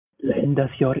Lend us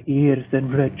your ears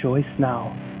and rejoice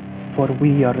now, for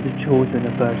we are the chosen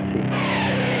of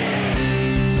mercy.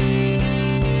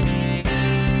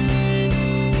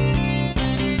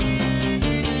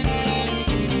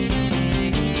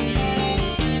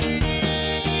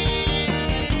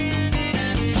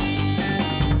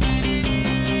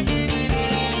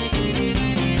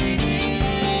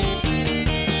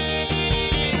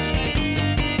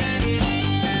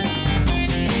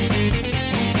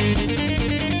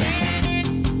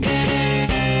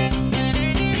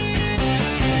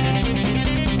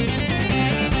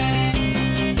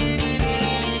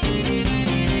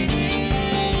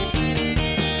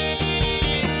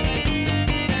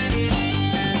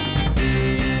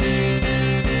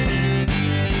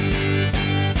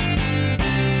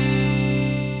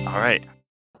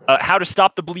 How to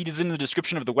stop the bleed is in the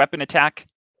description of the weapon attack.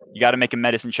 You got to make a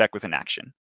medicine check with an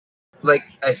action. Like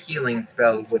a healing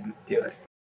spell wouldn't do it.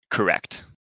 Correct.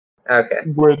 Okay.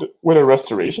 Would a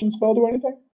restoration spell do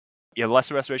anything? Yeah,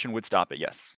 lesser restoration would stop it,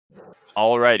 yes.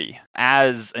 Alrighty.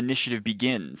 As initiative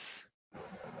begins,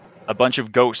 a bunch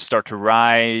of ghosts start to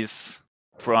rise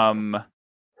from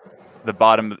the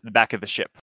back of the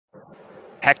ship.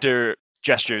 Hector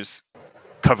gestures,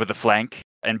 cover the flank,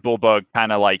 and Bullbug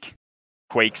kind of like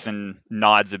quakes and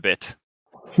nods a bit.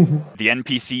 The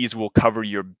NPCs will cover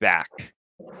your back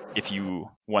if you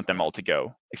want them all to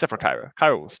go, except for Kyra.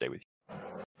 Kyra will stay with you.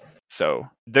 So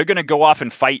they're going to go off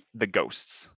and fight the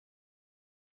ghosts.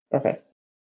 Okay.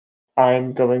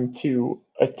 I'm going to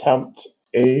attempt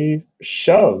a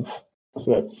shove.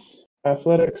 So that's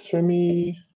athletics for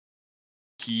me.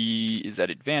 He is at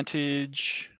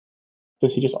advantage.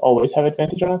 Does he just always have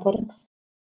advantage on athletics?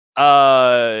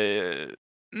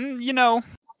 You know,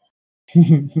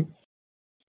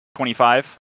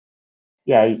 25.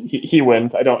 Yeah, he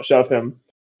wins. I don't shove him.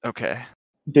 Okay.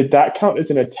 Did that count as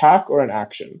an attack or an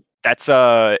action? That's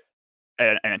an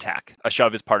attack. A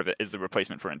shove is part of it, is the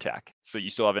replacement for an attack. So you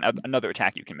still have another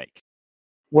attack you can make.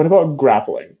 What about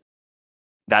grappling?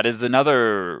 That is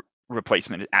another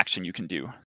replacement action you can do.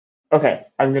 Okay,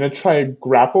 I'm going to try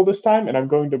grapple this time, and I'm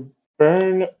going to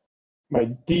burn my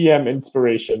DM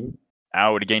inspiration.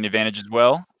 Oh, to gain advantage as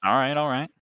well? All right.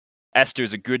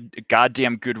 Esther's a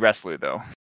goddamn good wrestler, though.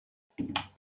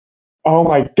 Oh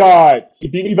my god, he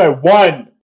beat me by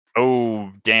 1! Oh,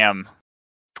 damn.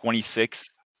 26?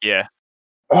 Yeah.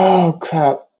 Oh,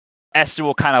 crap. Esther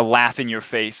will kind of laugh in your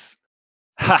face.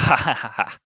 Ha ha ha ha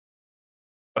ha.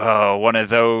 Oh, one of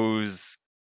those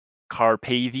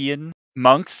Carpathian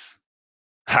monks?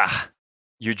 Ha!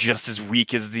 You're just as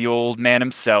weak as the old man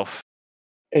himself.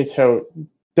 Ato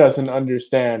doesn't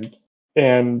understand,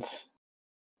 and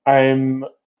I'm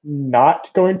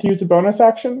not going to use a bonus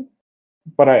action,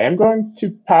 but I am going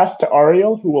to pass to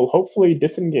Ariel, who will hopefully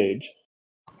disengage.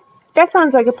 That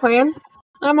sounds like a plan.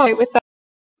 I'm alright with that.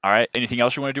 Alright, anything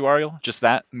else you want to do, Ariel? Just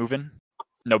that? Moving?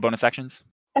 No bonus actions?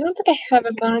 I don't think I have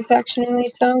a bonus action at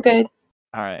least, so I'm good.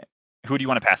 Alright. Who do you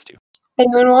want to pass to?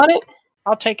 Anyone want it?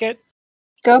 I'll take it.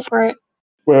 Go for it.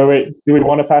 Wait. Do we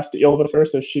want to pass to Ilva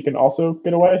first so she can also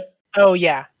get away? Oh,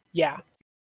 yeah.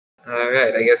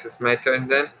 Alright, I guess it's my turn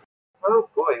then. Oh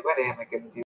boy, what am I going to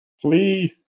do?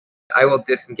 Flee. I will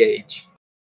disengage.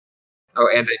 Oh,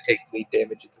 and I take bleed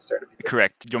damage at the start of the game.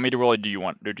 Correct. Do you want me to roll it,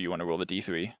 or do you want to roll the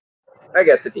D3? I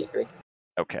got the D3.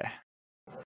 Okay.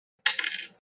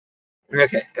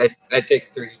 Okay, I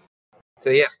take 3. So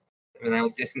yeah, and I'll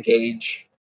disengage.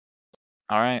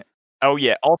 Alright. Oh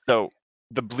yeah, also,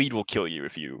 the bleed will kill you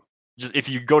if you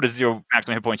go to 0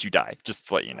 maximum hit points, you die. Just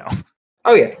to let you know.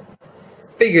 Oh yeah.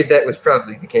 Figured that was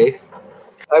probably the case.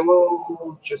 I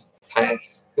will just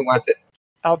pass. Who wants it?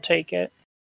 I'll take it.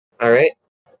 Alright.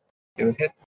 Go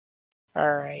ahead.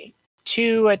 Alright.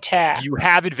 2 attacks. You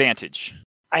have advantage.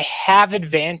 I have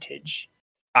advantage.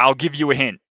 I'll give you a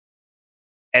hint.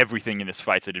 Everything in this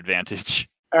fight's at advantage.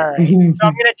 Alright. So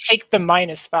I'm going to take the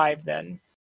 -5 then.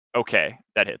 Okay,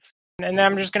 that hits. And then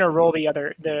I'm just going to roll the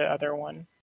other one.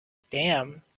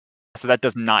 Damn. So that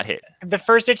does not hit. The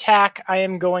first attack, I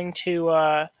am going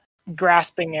to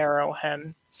grasping arrow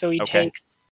him. So he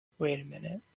takes... Wait a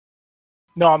minute.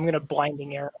 No, I'm going to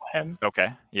blinding arrow him. Okay,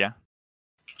 yeah.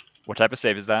 What type of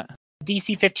save is that?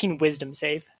 DC 15 wisdom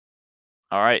save.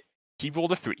 All right. He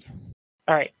rolled a 3.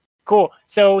 All right, cool.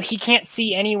 So he can't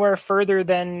see anywhere further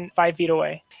than 5 feet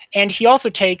away. And he also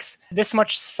takes this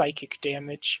much psychic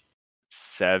damage.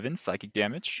 7 psychic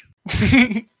damage.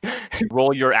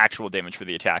 Roll your actual damage for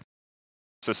the attack.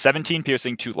 So 17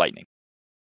 piercing, 2 lightning.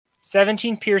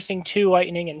 17 piercing, 2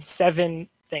 lightning, and 7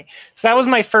 thing. So that was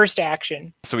my first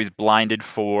action. So he's blinded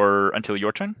until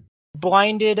your turn?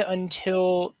 Blinded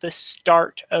until the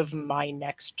start of my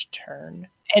next turn.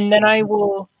 And then I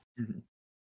will Mhm.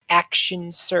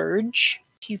 action surge.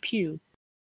 Pew pew.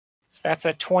 So that's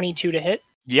a 22 to hit.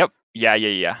 Yep.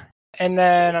 Yeah. And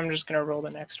then I'm just gonna roll the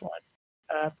next one.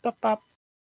 Bop, bop.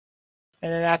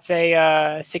 And then that's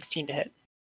a 16 to hit.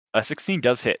 A 16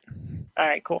 does hit. All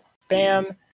right, cool.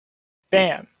 Bam,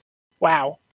 bam.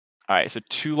 Wow. All right, so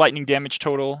 2 lightning damage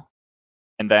total,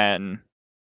 and then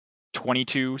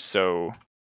 22, so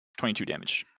 22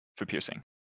 damage for piercing.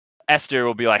 Esther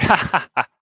will be like, ha ha ha.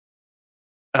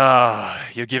 Oh,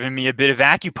 you're giving me a bit of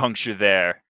acupuncture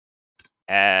there.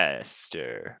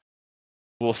 Esther.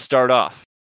 We'll start off.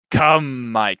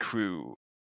 Come, my crew.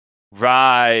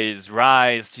 Rise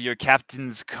to your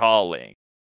captain's calling.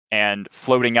 And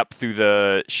floating up through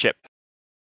the ship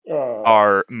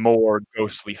are more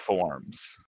ghostly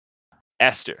forms.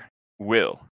 Esther,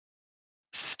 Will,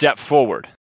 step forward.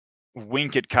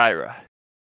 Wink at Kyra.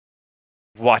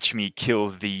 Watch me kill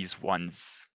these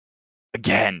ones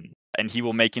again. And he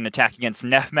will make an attack against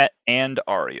Nefmet and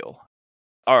Ariel.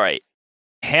 All right.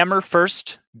 Hammer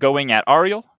first, going at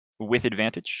Ariel with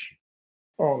advantage.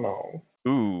 Oh no.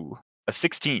 Ooh, a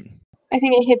 16. I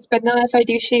think it hits, but not if I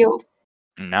do shield.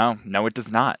 No, it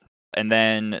does not. And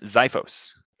then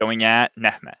Zyphos, going at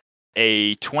Nefmet.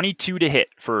 A 22 to hit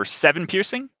for 7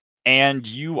 piercing, and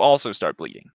you also start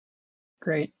bleeding.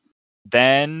 Great.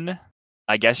 Then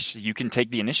I guess you can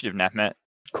take the initiative, Nefmet.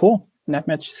 Cool.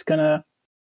 Nefmet's just gonna.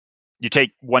 You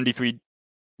take 1d3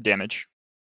 damage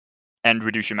and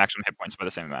reduce your maximum hit points by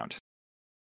the same amount.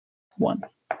 1.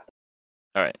 All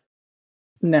right.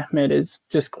 Nefmet is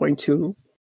just going to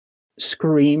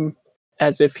scream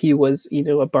as if he was,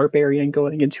 a barbarian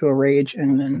going into a rage,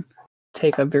 and then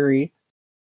take a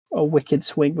wicked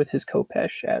swing with his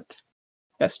Kopesh at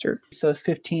Esther. So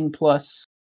 15 plus.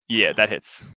 Yeah, that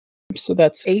hits. So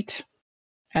that's 8.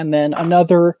 And then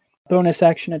another bonus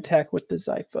action attack with the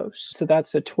Zyphos. So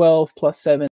that's a 12 plus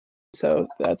 7. So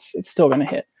it's still going to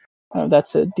hit.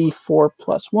 That's a d4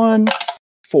 plus 1,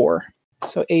 4.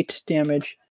 So 8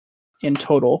 damage in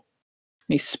total.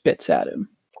 And he spits at him.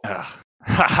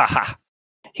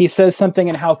 He says something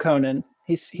in Halkonen.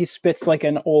 He spits like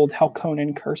an old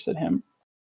Halkonen curse at him.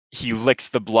 He licks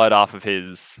the blood off of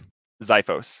his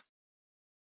Zyphos.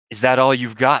 Is that all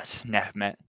you've got,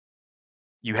 Nefmet?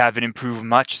 You haven't improved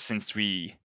much since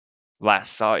we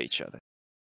last saw each other.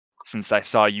 Since I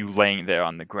saw you laying there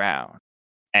on the ground.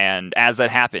 And as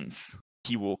that happens,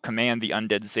 he will command the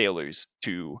undead sailors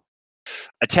to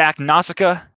attack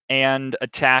Nausicaa and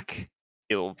attack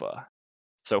Ilva.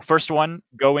 So first one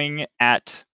going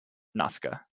at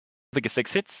Nausicaa. I think a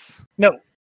 6 hits. No. All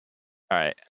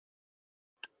right.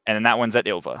 And then that one's at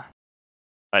Ilva.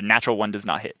 A natural 1 does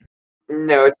not hit.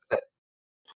 No, it's not.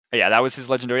 Yeah, that was his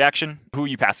legendary action. Who are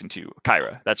you passing to?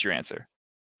 Kyra. That's your answer.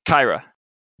 Kyra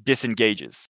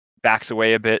disengages, backs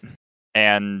away a bit,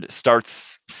 and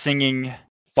starts singing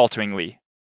falteringly.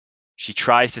 She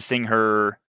tries to sing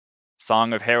her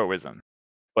song of heroism,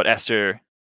 but Esther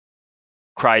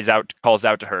calls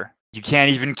out to her. You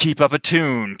can't even keep up a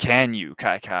tune, can you,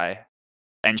 Kai?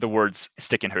 And the words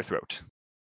stick in her throat.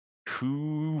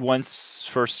 Who wants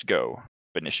first go?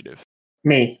 Initiative.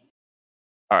 Me.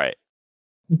 All right.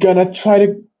 Gonna try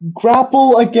to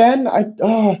grapple again.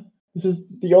 This is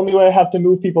the only way I have to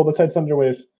move people besides thunder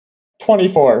with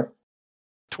 24.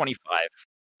 25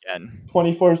 again.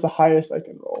 24 is the highest I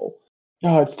can roll.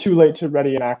 Oh, it's too late to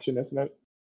ready an action, isn't it?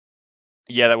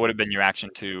 Yeah, that would have been your action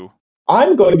too.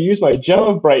 I'm going to use my Gem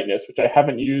of Brightness, which I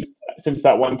haven't used since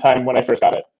that one time when I first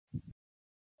got it.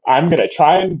 I'm gonna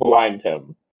try and blind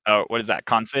him. Oh, what is that?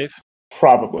 Con save?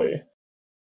 Probably.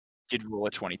 Did roll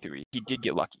a 23. He did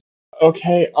get lucky.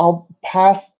 Okay, I'll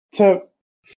pass to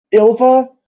Ilva.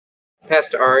 Pass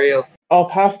to Ariel. I'll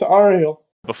pass to Ariel.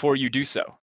 Before you do so,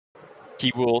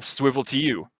 he will swivel to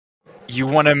you. You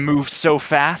want to move so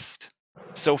fast?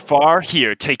 So far?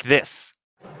 Here, take this.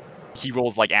 He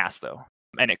rolls like ass, though,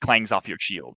 and it clangs off your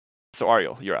shield. So,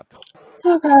 Ariel, you're up.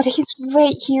 Oh god, he's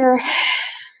right here.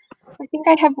 I think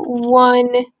I have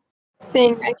one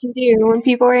thing I can do when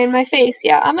people are in my face.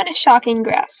 Yeah, I'm gonna shocking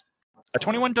grasp. A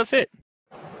 21 does hit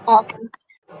Awesome.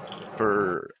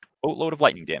 for a boatload of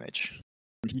lightning damage.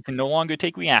 And he can no longer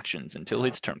take reactions until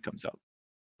his turn comes up.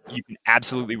 You can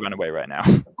absolutely run away right now.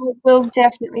 I will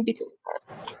definitely be doing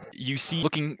that. You see,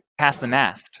 looking past the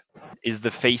mast is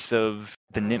the face of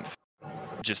the nymph,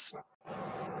 just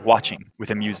watching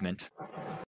with amusement.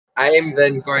 I am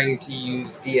then going to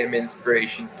use DM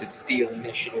Inspiration to steal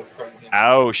initiative from him.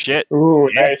 Oh, shit. Ooh,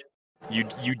 Yeah. nice.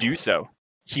 You do so.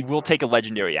 He will take a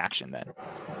legendary action then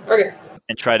Okay.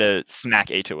 and try to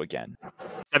smack Ato again.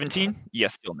 17?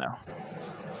 Yes, still no.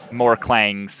 More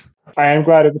clangs. I am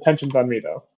glad his attention's on me,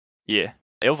 though. Yeah.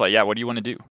 Ilva, yeah, what do you want to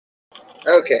do?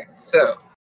 Okay, so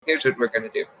here's what we're going to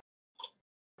do.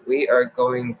 We are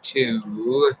going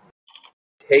to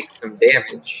take some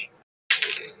damage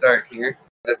to start here.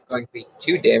 That's going to be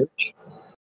 2 damage.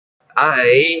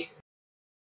 I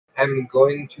am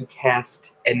going to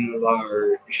cast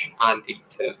Enlarge on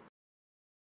Ito.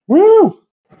 Woo!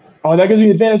 Oh, that gives me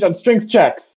advantage on strength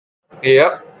checks.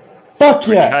 Yep. Fuck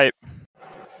Pretty yeah! hype.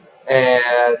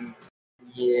 And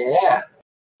yeah,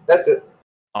 that's it.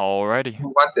 Alrighty. Who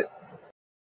wants it?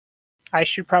 I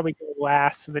should probably go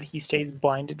last so that he stays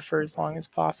blinded for as long as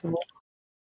possible.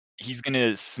 He's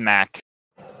gonna smack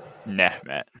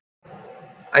Nehmet.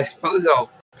 I suppose I'll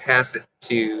pass it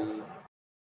to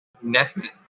Nehmet.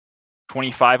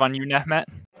 25 on you, Nehmet?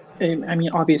 I mean,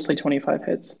 obviously 25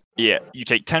 hits. Yeah, you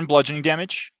take 10 bludgeoning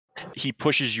damage. He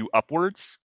pushes you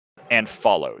upwards and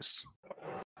follows.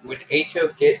 Would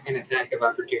Ato get an attack of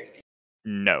opportunity?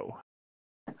 No.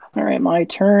 All right, my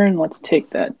turn. Let's take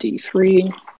that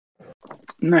D3.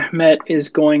 Mehmet is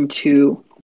going to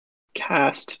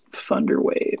cast Thunder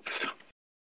Wave.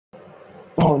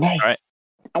 Oh, nice. All right.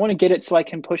 I want to get it so I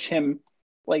can push him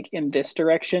like in this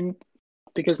direction,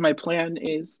 because my plan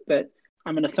is that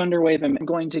I'm going to Thunder Wave him. I'm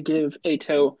going to give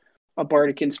Ato a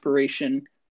bardic inspiration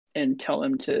and tell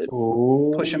him to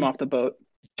push him off the boat.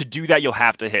 To do that, you'll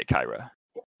have to hit Kyra.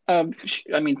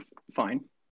 I mean, fine.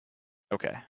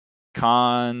 Okay.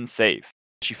 Con save.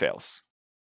 She fails.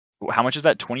 How much is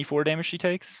that? 24 damage she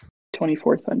takes?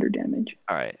 24 thunder damage.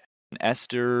 All right. And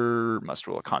Esther must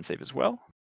roll a con save as well.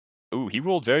 Ooh, he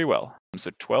rolled very well. So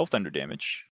 12 thunder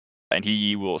damage. And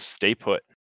he will stay put.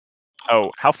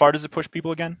 Oh, how far does it push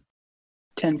people again?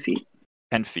 10 feet.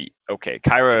 10 feet. Okay.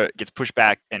 Kyra gets pushed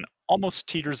back and almost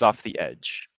teeters off the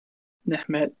edge.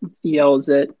 Mehmet yells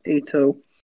at Ato,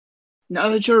 "Now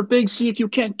that you're big, see if you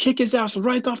can't kick his ass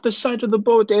right off the side of the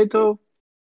boat, Ato."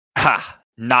 Ha!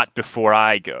 Not before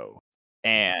I go.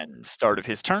 And start of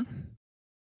his turn.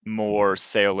 More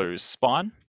sailors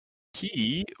spawn.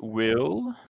 He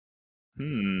will...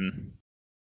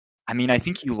 I mean, I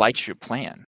think he likes your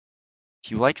plan.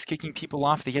 He likes kicking people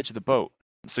off the edge of the boat.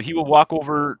 So he will walk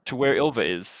over to where Ilva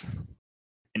is.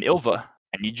 And Ilva,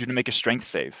 I need you to make a strength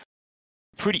save.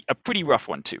 A pretty rough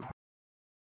one, too.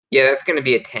 Yeah, that's going to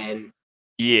be a 10.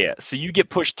 Yeah, so you get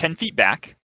pushed 10 feet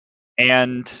back,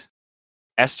 and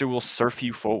Esther will surf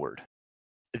you forward.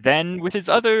 Then, with his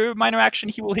other minor action,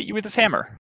 he will hit you with his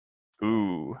hammer.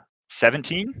 Ooh,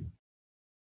 17?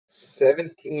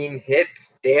 17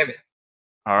 hits, damn it.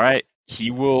 All right,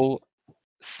 he will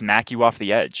smack you off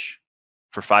the edge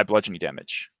for 5 bludgeoning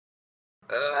damage.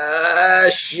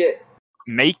 Shit.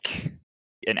 Make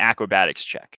an acrobatics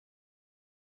check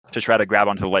to try to grab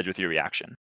onto the ledge with your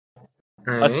reaction.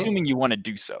 Right. Assuming you want to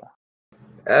do so.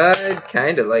 I'd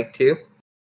kind of like to.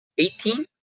 18?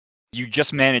 You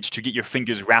just managed to get your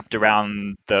fingers wrapped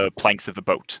around the planks of the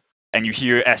boat, and you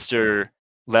hear Esther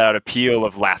let out a peal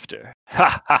of laughter.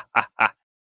 Ha ha ha ha!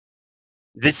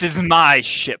 This is my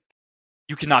ship.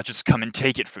 You cannot just come and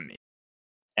take it from me.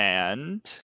 And,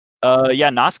 yeah,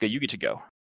 Nazca, you get to go.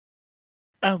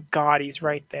 Oh god, he's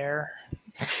right there.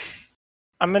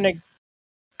 I'm gonna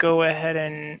go ahead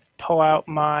and pull out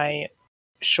my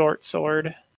short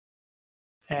sword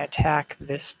and attack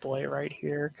this boy right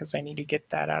here, because I need to get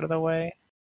that out of the way.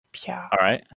 Yeah. All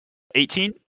right.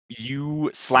 18, you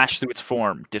slash through its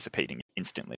form, dissipating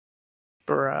instantly.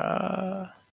 Bruh.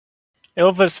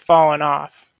 Ilva's fallen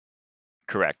off.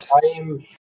 Correct. I'm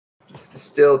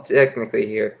still technically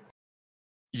here.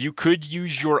 You could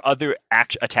use your other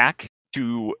attack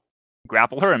to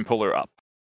grapple her and pull her up.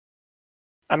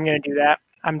 I'm gonna do that.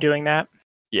 I'm doing that.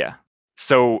 Yeah.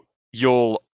 So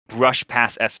you'll brush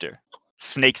past Esther,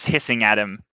 snakes hissing at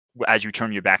him as you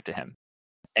turn your back to him,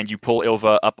 and you pull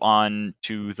Ilva up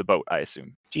onto the boat, I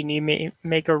assume. Do you need me to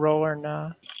make a roll or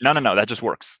not? No, that just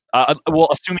works. Well,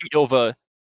 assuming Ilva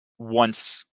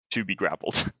wants to be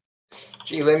grappled.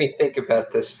 Gee, let me think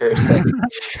about this for a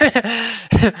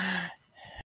second.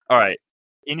 All right.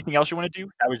 Anything else you want to do?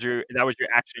 That was your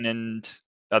action and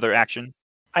other action.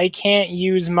 I can't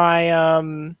use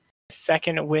my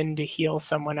second wind to heal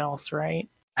someone else, right?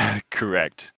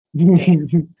 Correct.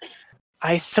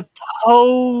 I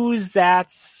suppose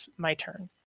that's my turn.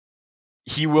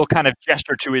 He will kind of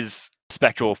gesture to his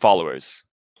spectral followers.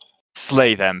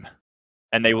 Slay them.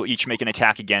 And they will each make an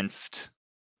attack against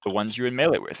the ones you're in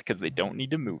melee with, because they don't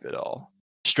need to move at all.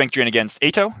 Strength drain against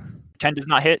Ato. 10 does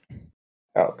not hit.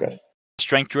 Oh, good.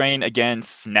 Strength drain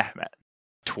against Nehmet.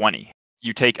 20.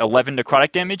 You take 11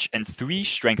 necrotic damage and 3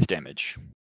 strength damage.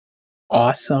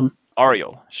 Awesome.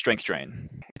 Ariel, strength drain.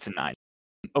 It's a 9.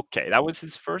 Okay, that was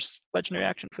his first legendary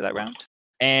action for that round.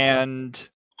 And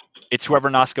It's whoever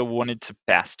Nazca wanted to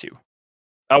pass to.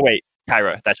 Oh wait,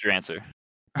 Kyra, that's your answer.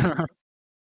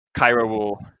 Kyra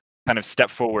will kind of step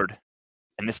forward,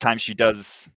 and this time she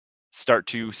does start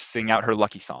to sing out her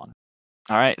lucky song.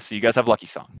 All right, so you guys have lucky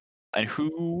song. And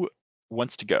who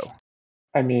wants to go?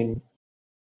 I mean,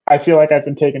 I feel like I've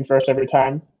been taken first every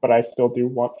time, but I still do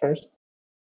want first.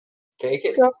 Take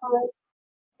it. Go for it.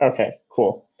 Okay,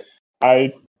 cool.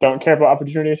 I don't care about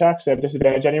opportunity attacks. I have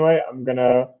disadvantage anyway. I'm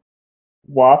gonna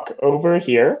walk over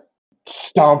here,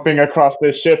 stomping across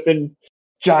this ship in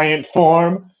giant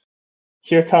form.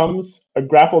 Here comes a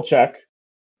grapple check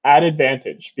at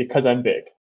advantage because I'm big.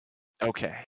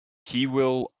 Okay. He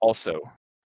will also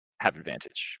have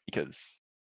advantage because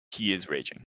he is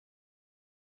raging.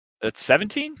 That's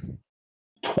 17?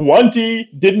 20!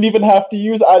 Didn't even have to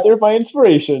use either of my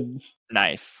inspirations.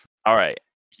 Nice. All right.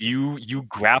 You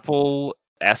grapple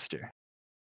Esther.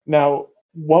 Now,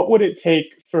 what would it take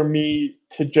for me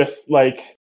to just,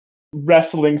 like,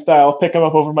 wrestling style, pick him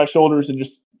up over my shoulders and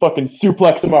just fucking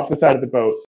suplex him off the side of the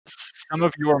boat? Some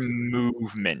of your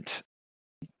movement.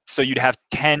 So you'd have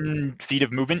 10 feet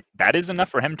of movement. That is enough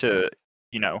for him to,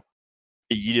 be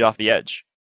yeeted off the edge.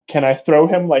 Can I throw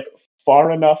him, like,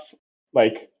 far enough,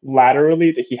 like,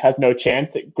 laterally that he has no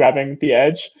chance at grabbing the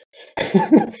edge?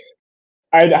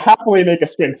 I'd happily make a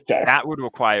strength check. That would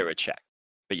require a check.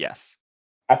 But yes.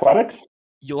 Athletics?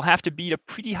 You'll have to beat a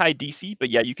pretty high DC, but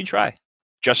yeah, you can try.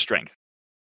 Just strength.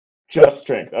 Just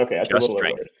strength. Okay, that's Just a little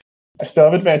strength. bit worse. I still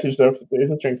have advantage, though, because it is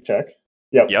a strength check.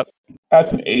 Yep.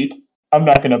 That's an 8. I'm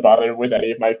not going to bother with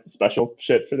any of my special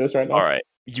shit for this right now. All right.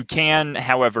 You can,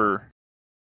 however,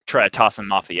 try to toss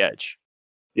him off the edge.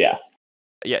 Yeah.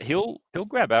 Yeah, he'll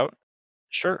grab out.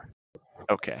 Sure.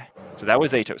 Okay. So that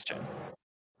was Ato's turn.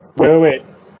 Wait.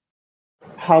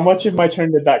 How much of my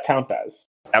turn did that count as?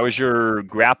 That was your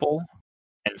grapple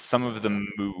and some of the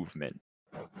movement.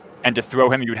 And to throw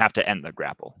him, you would have to end the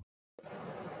grapple.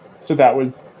 So that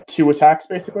was 2 attacks,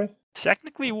 basically?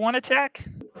 Technically 1 attack.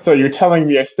 So you're telling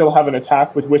me I still have an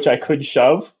attack with which I could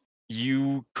shove?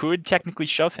 You could technically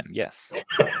shove him, yes.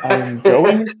 I'm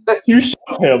going to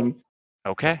shove him.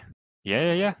 Okay.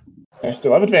 Yeah. I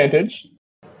still have advantage.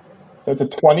 So it's a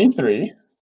 23.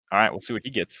 All right, we'll see what he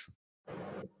gets.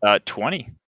 20.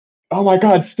 Oh my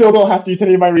god, still don't have to use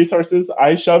any of my resources.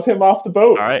 I shove him off the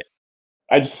boat. All right.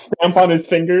 I just stamp on his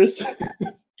fingers.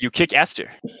 You kick Esther,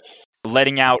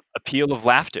 letting out a peal of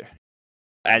laughter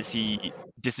as he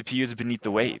disappears beneath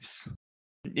the waves.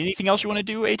 Anything else you want to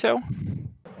do, Ato?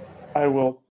 I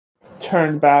will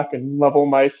turn back and level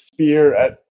my spear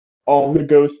at all the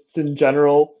ghosts in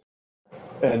general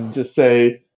and just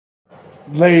say,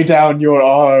 lay down your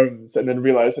arms, and then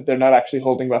realize that they're not actually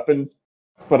holding weapons,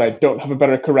 but I don't have a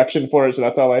better correction for it, so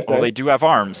that's all I say. Well, they do have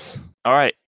arms. All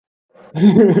right.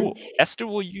 Cool. Esther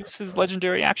will use his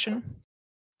legendary action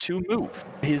to move.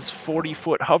 His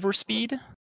 40-foot hover speed.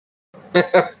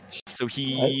 So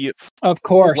he Of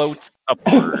course. floats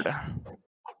upward.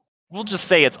 We'll just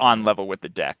say it's on level with the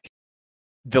deck.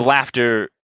 The laughter,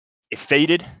 it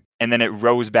faded, and then it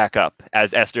rose back up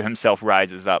as Esther himself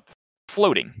rises up,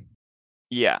 floating.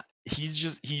 Yeah,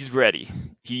 he's ready.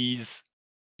 He's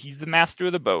the master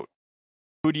of the boat.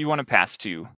 Who do you want to pass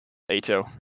to, Ato?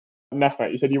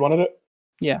 Nefra, you said you wanted it?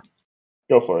 Yeah.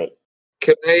 Go for it.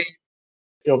 Could I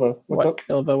Ilva, what's What? up?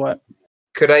 Ilva, what?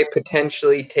 could I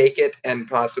potentially take it and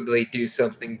possibly do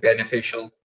something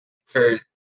beneficial for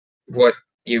what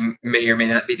you may or may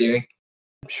not be doing?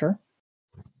 Sure.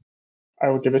 I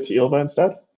will give it to Ilva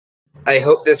instead. I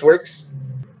hope this works.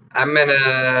 I'm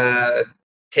gonna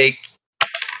take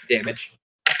damage.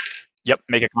 Yep,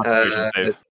 make a constitution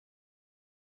save.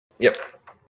 Yep.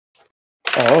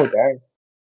 Oh, dang.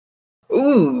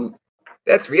 Ooh,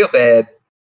 that's real bad.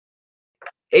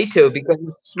 Ato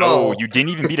becomes small. Oh, you didn't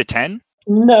even beat a 10?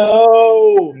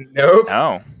 No! Nope.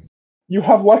 Oh. You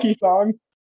have Lucky Song.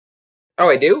 Oh,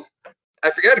 I do?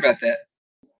 I forgot about that.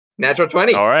 Natural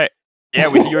 20. All right. Yeah,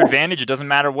 with your advantage, it doesn't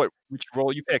matter which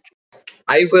roll you pick.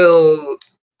 I will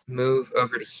move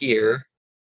over to here,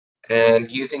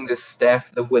 and using the Staff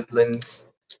of the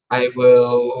Woodlands, I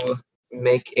will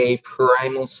make a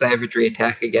Primal Savagery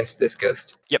attack against this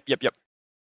ghost. Yep.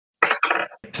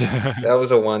 That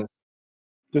was a 1.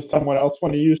 Does someone else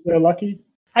want to use their Lucky?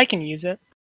 I can use it.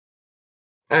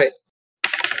 Alright.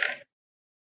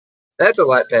 That's a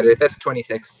lot better. That's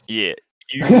 26. Yeah.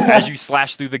 As you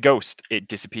slash through the ghost, it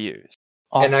disappears.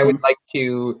 Awesome. And I would like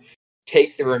to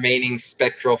take the remaining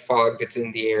spectral fog that's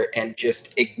in the air and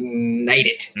just ignite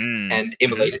it and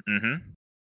immolate it. Mm-hmm.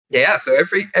 Yeah, so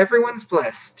everyone's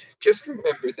blessed. Just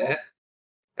remember that.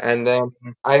 And then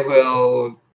I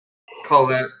will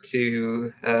call out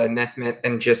to Nethmet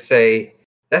and just say,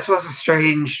 This was a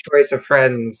strange choice of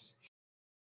friends,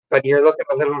 but you're looking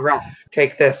a little rough.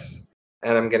 Take this.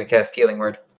 And I'm going to cast Healing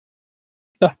Word.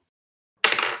 Ah.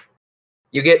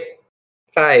 You get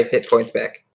 5 hit points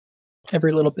back.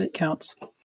 Every little bit counts.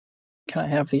 Can I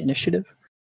have the initiative?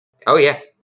 Oh, yeah.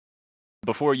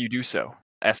 Before you do so,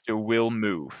 Esther will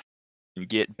move and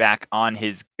get back on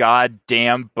his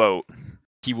goddamn boat.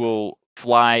 He will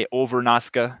fly over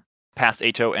Nazca, past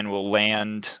Ato, and will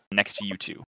land next to you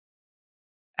two.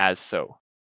 As so.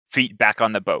 Feet back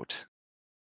on the boat.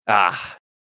 Ah.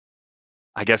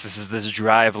 I guess this is as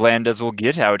dry of land as we'll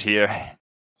get out here.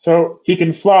 So he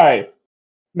can fly.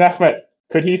 Nehmet,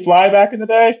 could he fly back in the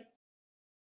day?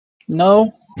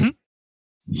 No,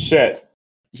 Shit.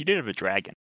 He did have a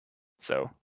dragon. So.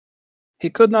 he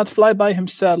could not fly by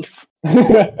himself.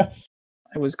 I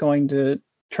was going to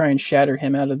try and shatter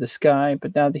him out of the sky,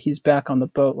 but now that he's back on the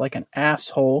boat like an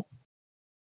asshole,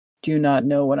 do not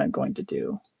know what I'm going to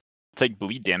do. Take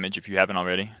bleed damage if you haven't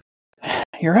already.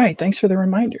 You're right. Thanks for the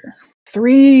reminder.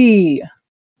 3.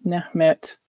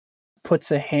 Nehmet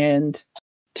puts a hand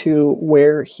to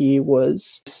where he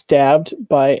was stabbed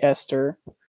by Esther,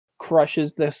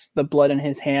 crushes the blood in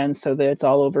his hand so that it's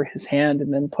all over his hand,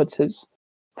 and then puts his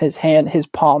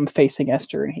palm facing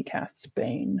Esther, and he casts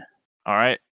Bane. All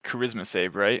right. Charisma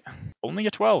save, right? Only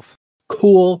a 12.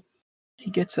 Cool. He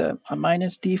gets a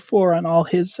minus D4 on all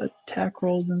his attack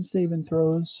rolls and saving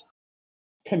throws.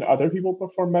 Can other people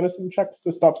perform medicine checks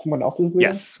to stop someone else's bleeding?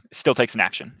 Yes. Still takes an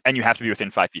action. And you have to be within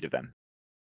 5 feet of them.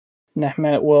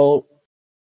 Nehmet will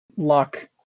lock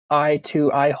eye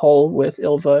to eye hole with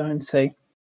Ilva and say,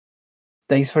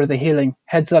 "Thanks for the healing.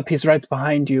 Heads up, he's right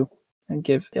behind you." And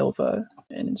give Ilva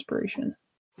an inspiration.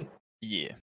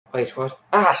 Yeah. Wait, what?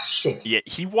 Ah, shit. Yeah,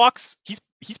 he walks. He's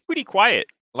pretty quiet.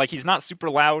 Like, he's not super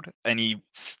loud, and he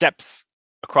steps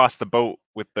across the boat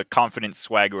with the confident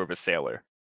swagger of a sailor.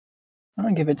 I'm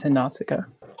gonna give it to Nausicaa.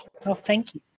 Oh,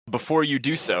 thank you. Before you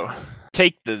do so,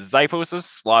 take the Xiphos of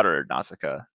Slaughter,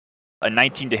 Nausicaa. A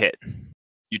 19 to hit.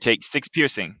 You take 6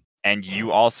 piercing, and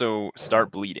you also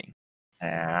start bleeding.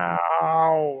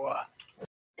 Ow.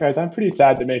 Guys, I'm pretty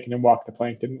sad that making him walk the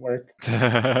plank didn't work.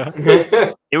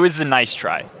 It was a nice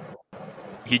try.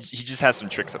 He just has some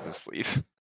tricks up his sleeve.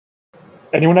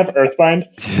 Anyone have Earthbind?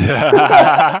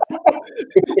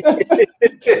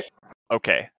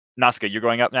 Okay, Nazca, you're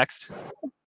going up next.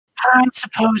 I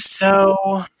suppose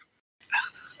so.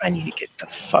 I need to get the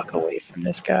fuck away from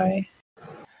this guy.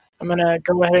 I'm gonna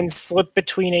go ahead and slip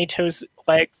between Ato's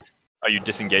legs. Are you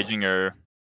disengaging or?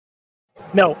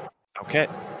 No. Okay.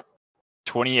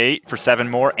 28 for 7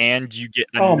 more, and you get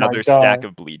Oh my another God. stack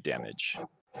of bleed damage.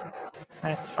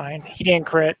 That's fine. He didn't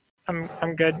crit.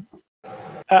 I'm good.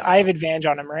 I have advantage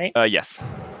on him, right? Yes.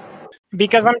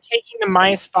 Because I'm taking the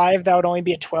 -5, that would only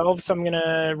be a 12, so I'm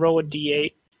gonna roll a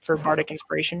D8 for Bardic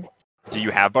Inspiration. Do you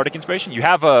have Bardic Inspiration? You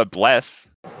have a Bless.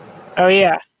 Oh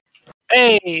yeah.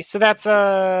 Hey, so that's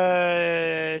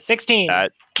 16.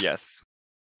 Yes.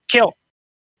 Kill.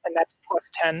 And that's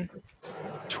 +10.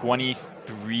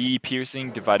 23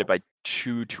 piercing divided by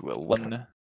 2 to 11.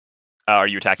 Are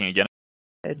you attacking again?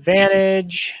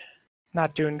 Advantage.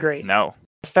 Not doing great. No.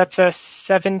 So that's a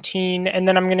 17, and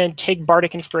then I'm going to take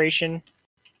Bardic Inspiration.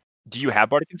 Do you have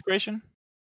Bardic Inspiration?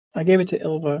 I gave it to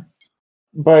Ilva.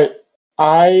 But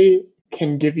I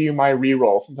can give you my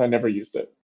reroll since I never used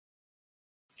it.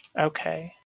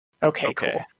 Okay. Okay,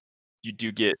 cool. You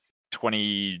do get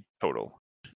 20 total.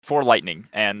 4 lightning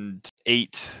and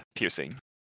 8 piercing.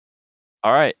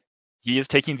 All right. He is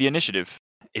taking the initiative.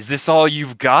 Is this all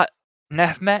you've got,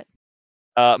 Nehmet?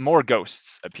 More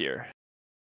ghosts appear.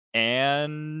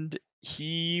 And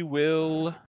he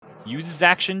will use his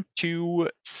action to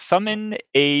summon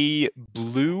a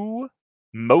blue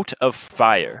mote of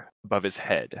fire above his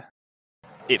head.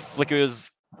 It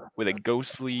flickers with a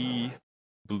ghostly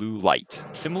blue light,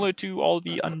 similar to all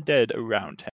the undead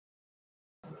around him.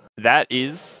 That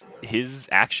is his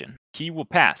action. He will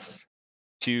pass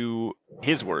to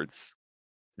his words,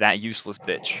 that useless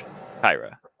bitch,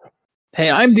 Kyra. Hey,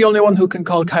 I'm the only one who can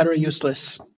call Kyra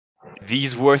useless.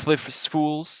 These worthless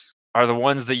fools are the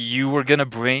ones that you were gonna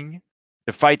bring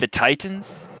to fight the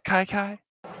Titans, Kai?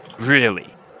 Really?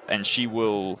 And she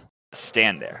will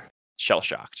stand there,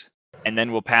 shell-shocked. And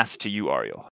then we'll pass to you,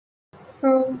 Ariel.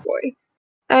 Oh boy.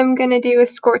 I'm gonna do a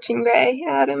Scorching Ray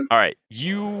at him. All right,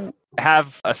 you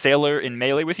have a sailor in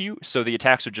melee with you, so the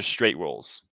attacks are just straight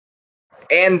rolls.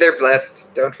 And they're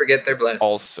blessed. Don't forget they're blessed.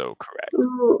 Also correct.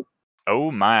 Ooh,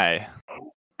 Oh my,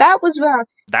 that was rough.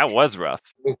 that was rough.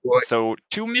 Oh boy. So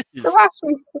 2 The misses, last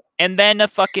one. and then a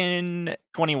fucking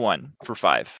 21 for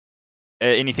 5.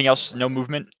 Anything else? No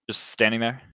movement? Just standing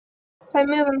there? If I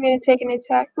move, I'm going to take an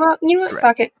attack. Well, you know what? Correct.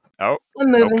 Fuck it. Oh,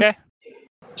 I'm moving. okay.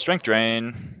 Strength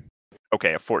drain.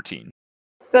 Okay, a 14.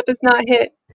 That does not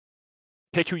hit.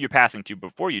 Pick who you're passing to.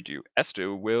 Before you do,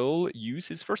 Esto will use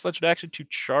his first legend action to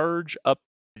charge up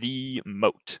the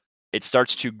moat. It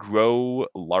starts to grow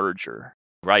larger,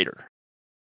 brighter,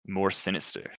 more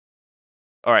sinister.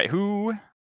 All right, who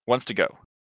wants to go?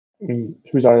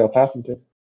 Who's Ariel passing to?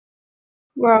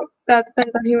 Well, that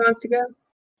depends on who wants to go.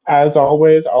 As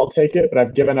always, I'll take it, but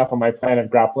I've given up on my plan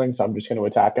of grappling, so I'm just going to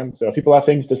attack him. So if people have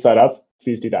things to set up,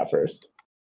 please do that first.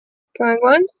 Going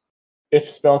once? If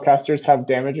spellcasters have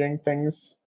damaging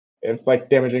things, if like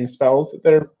damaging spells that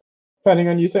they're planning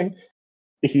on using,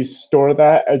 if you store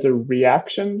that as a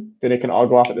reaction, then it can all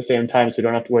go off at the same time, so you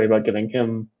don't have to worry about giving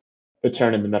him the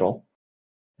turn in the middle.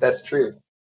 That's true.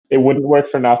 It wouldn't work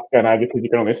for Nazca and I because you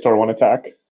can only store one attack.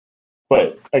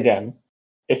 But again,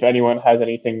 if anyone has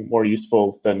anything more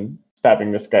useful than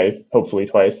stabbing this guy, hopefully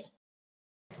twice,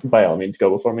 by all means, go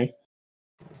before me.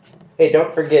 Hey,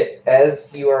 don't forget,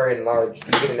 as you are enlarged,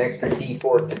 you get an extra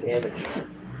d4 to damage.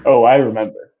 Oh, I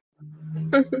remember.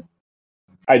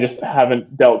 I just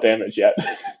haven't dealt damage yet.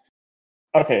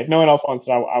 Okay, no one else wants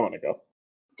it. I want to go.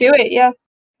 Do it, yeah.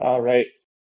 All right.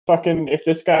 Fucking, if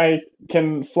this guy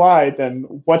can fly, then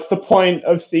what's the point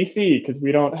of CC? Because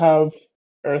we don't have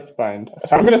Earthbind.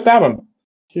 So I'm going to stab him.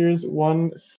 Here's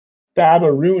one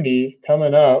stab-a-rooney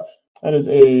coming up. That is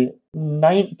a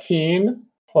 19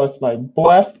 plus my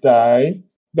bless die.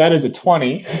 That is a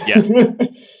 20. Yes.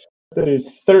 That is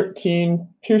 13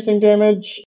 piercing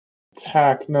damage.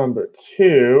 Attack number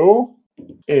 2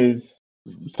 is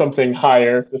something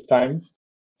higher this time.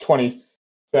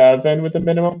 27 with the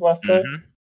minimum bless die. Mhm.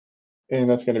 And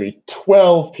that's going to be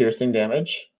 12 piercing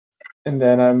damage. And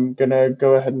then I'm going to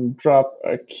go ahead and drop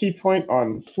a key point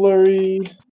on Flurry.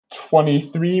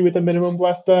 23 with a minimum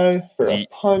bless die for a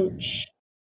punch.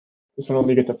 This one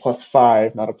only gets a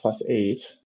 +5, not a +8.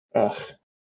 Ugh.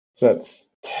 So that's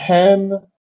 10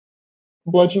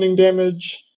 bludgeoning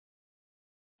damage.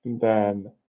 And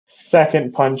then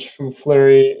second punch from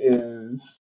Flurry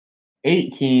is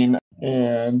 18,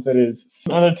 and that is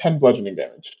another 10 bludgeoning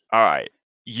damage. All right.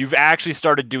 You've actually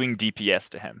started doing DPS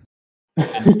to him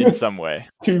in some way.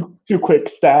 Two quick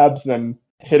stabs, then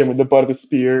hit him with the butt of the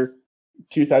spear.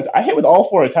 2 sides. I hit with all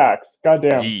 4 attacks.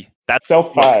 Goddamn. That's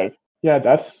Self 5. Yeah,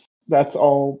 that's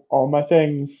all my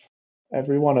things.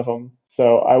 Every one of them.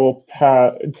 So I will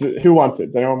pass. Who wants it?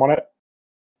 Does anyone want it?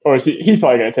 Or is he's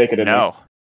probably going to take it in No.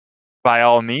 By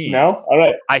all means. No? All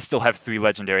right. I still have 3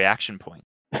 legendary action points.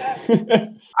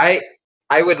 I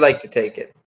would like to take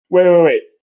it. Wait.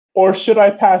 Or should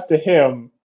I pass to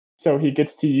him so he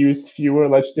gets to use fewer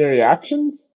legendary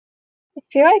actions? I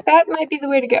feel like that might be the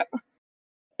way to go.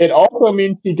 It also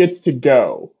means he gets to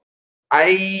go.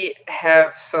 I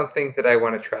have something that I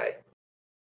want to try.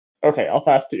 Okay, I'll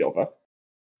pass to Ylva.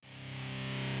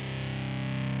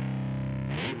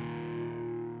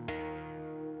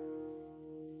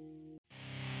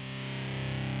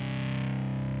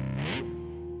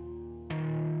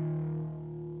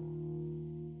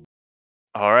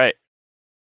 All right.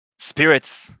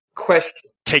 Spirits Question.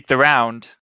 take the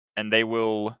round, and they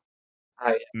will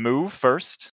Yeah. move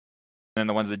first. And then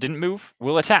the ones that didn't move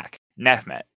will attack.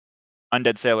 Nefmet,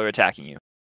 Undead Sailor attacking you.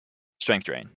 Strength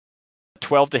drain.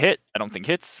 12 to hit. I don't think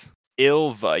hits.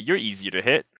 Ylva, you're easier to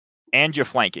hit. And you're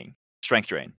flanking. Strength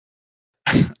drain.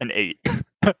 An 8.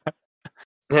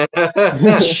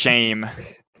 Shame.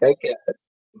 Okay.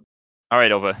 All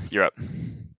right, Ylva, you're up.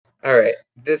 All right.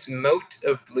 This moat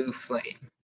of blue flame.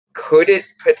 Could it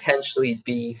potentially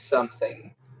be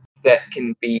something that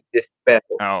can be dispelled?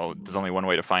 Oh, there's only one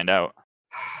way to find out.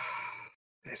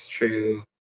 That's true.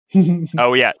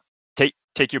 Oh yeah, take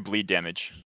your bleed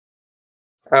damage.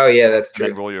 Oh yeah, that's And true.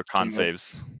 then roll your con Yes.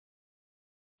 saves.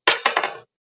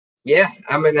 Yeah,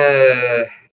 I'm gonna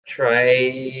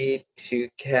try to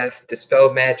cast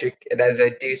Dispel Magic, and as I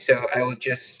do so, I will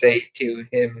just say to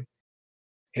him,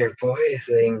 "Your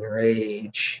boiling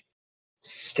rage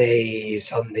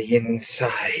stays on the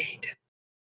inside."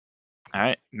 All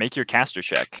right, make your caster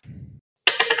check.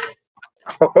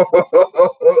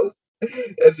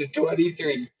 That's a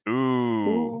 23.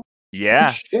 Ooh,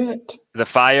 yeah. Shit. The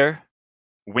fire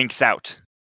winks out,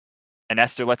 and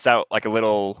Esther lets out like a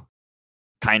little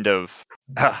kind of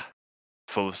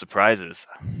full of surprises.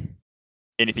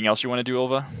 Anything else you want to do,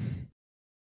 Ylva?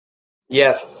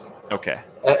 Yes. Okay.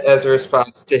 As a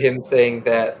response to him saying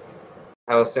that,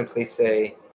 I will simply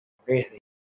say, "Really,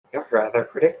 you're rather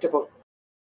predictable."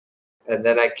 And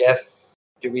then I guess,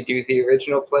 do we do the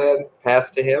original plan?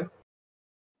 Pass to him?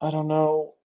 I don't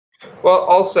know. Well,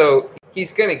 also,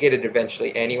 he's gonna get it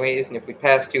eventually anyways, and if we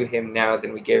pass to him now,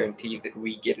 then we guarantee that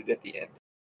we get it at the end.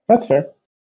 That's fair.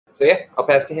 So yeah, I'll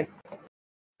pass to him.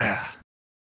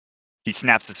 He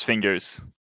snaps his fingers.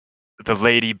 The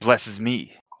lady blesses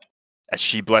me as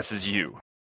she blesses you.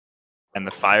 And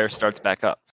the fire starts back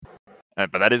up.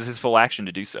 But that is his full action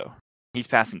to do so. He's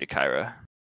passing to Kyra.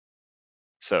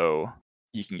 So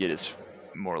he can get his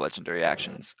more legendary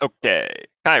actions. Okay,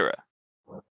 Kyra.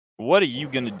 What are you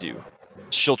going to do?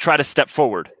 She'll try to step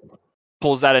forward.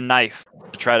 Pulls out a knife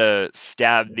to try to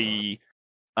stab the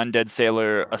undead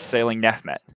sailor assailing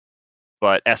Nefmet.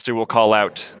 But Esther will call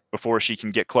out before she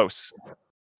can get close.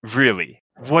 Really?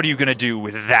 What are you going to do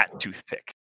with that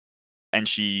toothpick? And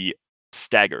she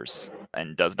staggers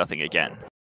and does nothing again.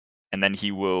 And then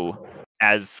he will,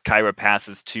 as Kyra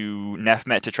passes to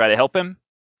Nefmet to try to help him,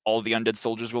 all the undead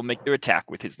soldiers will make their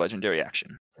attack with his legendary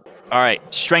action. All right,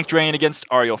 strength drain against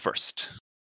Ariel first.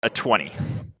 A 20.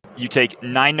 You take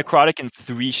 9 necrotic and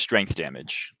 3 strength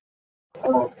damage.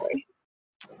 Oh boy.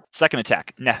 Second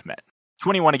attack, Nefmet.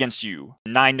 21 against you.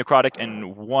 9 necrotic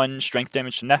and 1 strength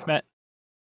damage to Nefmet.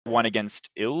 1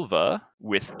 against Ilva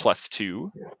with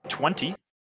 +2. 20.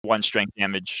 1 strength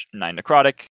damage, 9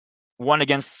 necrotic. 1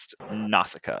 against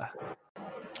Nausicaa.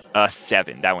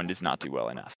 7. That one does not do well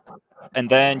enough. And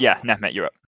then, yeah, Nefmet, you're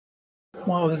up.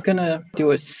 Well, I was gonna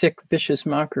do a sick, vicious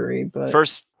mockery, but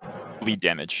First, bleed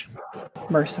damage.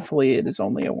 mercifully it is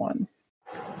only a 1.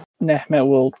 Nehmet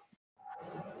will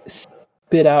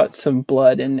spit out some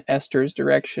blood in Esther's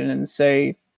direction and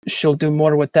say, "She'll do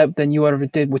more with that than you ever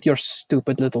did with your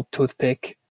stupid little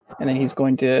toothpick." And then he's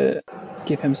going to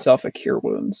give himself a Cure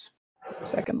Wounds,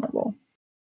 2nd level.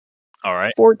 All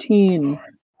right. 14.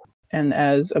 And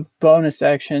as a bonus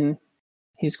action,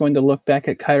 he's going to look back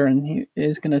at Kyra and he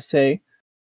is going to say,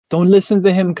 "Don't listen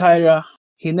to him, Kyra.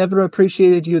 He never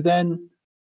appreciated you then.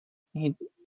 He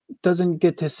doesn't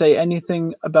get to say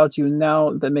anything about you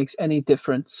now that makes any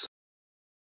difference.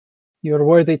 You're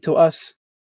worthy to us.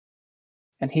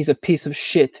 And he's a piece of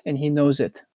shit, and he knows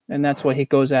it. And that's why he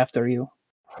goes after you.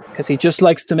 Because he just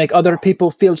likes to make other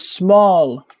people feel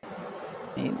small."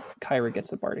 And Kyra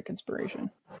gets a bardic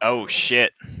inspiration. Oh,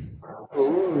 shit.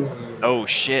 Ooh. Oh,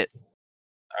 shit.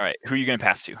 All right, who are you going to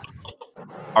pass to?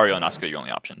 Ariel and Nausicaa are your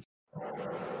only options.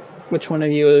 Which one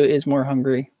of you is more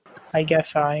hungry? I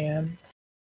guess I am.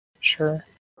 Sure.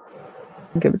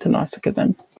 I'll give it to Nausicaa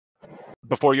then.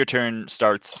 Before your turn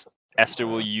starts, Esther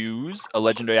will use a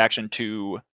legendary action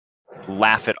to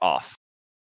laugh it off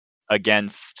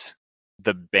against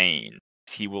the Bane.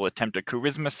 He will attempt a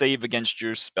charisma save against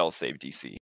your spell save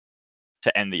DC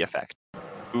to end the effect.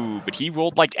 Ooh, but he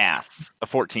rolled like ass. A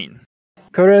 14.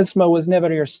 Charisma was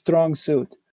never your strong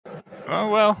suit. Oh,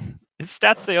 well, his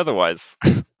stats say otherwise.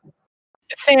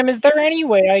 Sam, is there any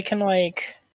way I can,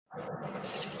 like,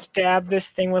 stab this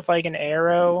thing with, like, an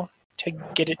arrow to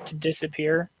get it to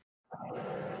disappear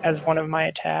as one of my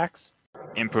attacks?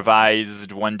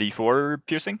 Improvised 1d4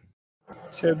 piercing?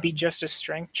 So it'd be just a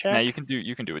strength check? Now you can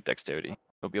do with dexterity.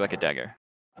 It'll be like a dagger.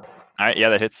 Alright, yeah,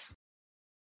 that hits.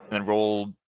 And then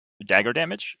roll dagger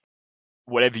damage.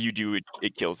 Whatever you do,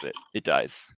 it kills it. It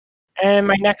dies. And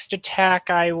my next attack,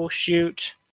 I will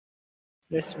shoot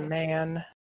this man.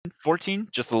 14,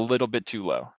 just a little bit too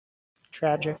low.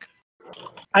 Tragic.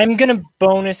 I'm gonna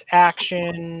bonus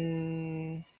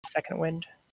action second wind.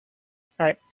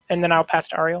 Alright, and then I'll pass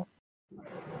to Ariel.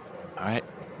 Alright.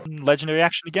 Legendary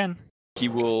action again. He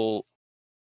will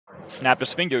snap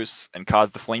his fingers and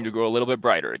cause the flame to grow a little bit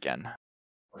brighter again.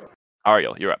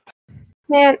 Ariel, you're up.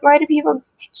 Man, why do people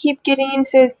keep getting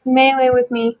into melee with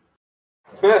me?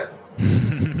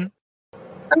 I'm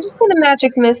just gonna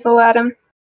magic missile at him.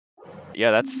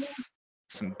 Yeah, that's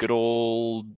some good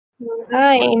old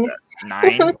 9.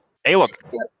 9. Hey, look.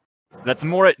 Yep. That's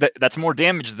more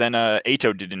damage than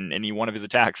Ato did in any one of his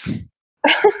attacks.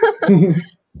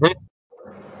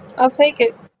 I'll take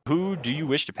it. Who do you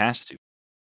wish to pass to?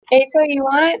 Ato, you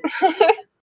want it?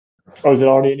 Oh, is it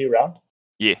already a new round?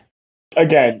 Yeah.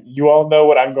 Again, you all know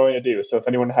what I'm going to do, so if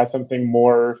anyone has something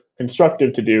more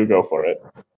constructive to do, go for it.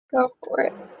 Go for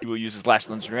it. He will use his last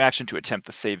legendary action to attempt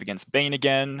the save against Bane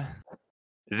again.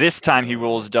 This time he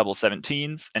rolls double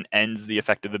 17s and ends the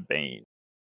effect of the Bane.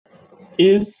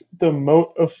 Is the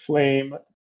mote of flame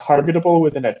targetable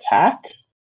with an attack?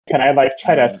 Can I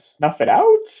try to snuff it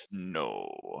out?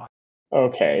 No.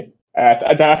 Okay.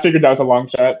 I figured that was a long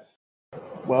shot.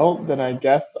 Well, then I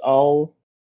guess I'll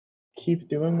keep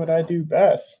doing what I do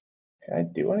best. Can I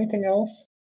do anything else?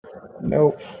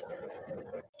 Nope.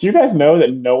 Do you guys know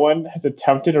that no one has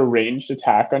attempted a ranged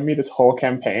attack on me this whole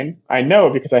campaign? I know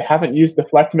because I haven't used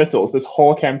deflect missiles this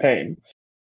whole campaign.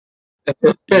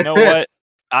 You know what?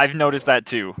 I've noticed that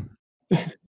too.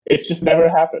 It's just never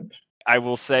happened. I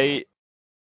will say,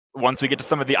 once we get to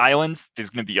some of the islands, there's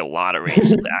going to be a lot of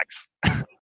ranged attacks.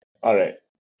 All right,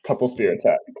 couple spear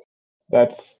attacks.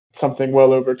 That's something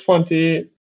well over 20.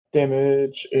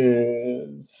 Damage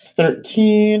is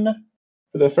 13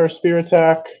 for the first spear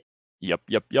attack. Yep.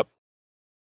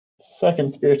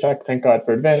 Second spear attack, thank God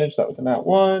for advantage. That was a nat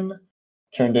 1.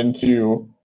 Turned into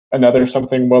another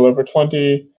something well over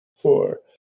 20 for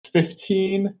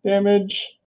 15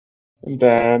 damage. And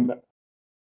then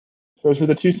those were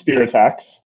the 2 spear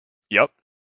attacks. Yep.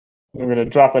 I'm going to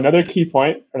drop another key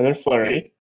point for another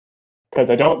flurry, because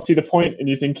I don't see the point in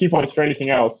using key points for anything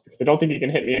else, because I don't think he can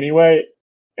hit me anyway,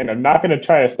 and I'm not going to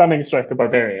try a stunning strike the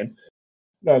barbarian.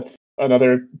 That's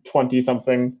another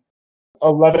 20-something.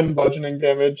 11 bludgeoning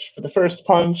damage for the first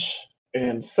punch,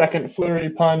 and second flurry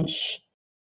punch.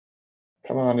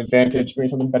 Come on, advantage, give me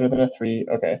something better than a 3.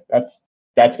 Okay, that's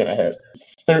going to hit.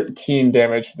 13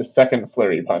 damage for the second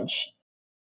flurry punch.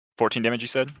 14 damage, you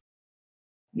said?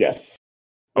 Yes.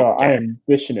 Oh, Okay. I am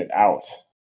dishing it out.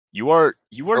 You are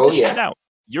dishing it out.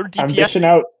 You're DPS. I'm dishing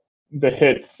out the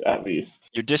hits, at least.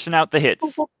 You're dishing out the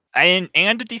hits. And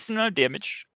a decent amount of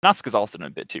damage. Natsuka's also done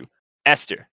a bit too.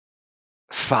 Esther.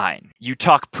 Fine. You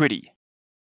talk pretty.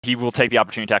 He will take the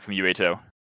opportunity attack from you, Ato.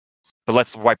 But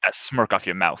let's wipe that smirk off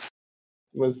your mouth.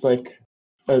 Was like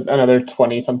another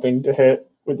 20-something to hit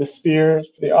with the spear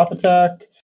for the off attack.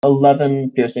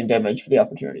 11 piercing damage for the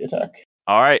opportunity attack.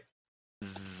 All right.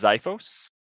 Zyphos.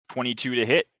 22 to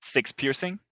hit, 6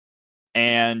 piercing.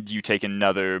 And you take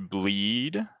another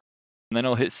bleed. And then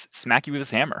he'll smack you with his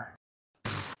hammer.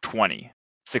 20.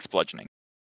 6 bludgeoning.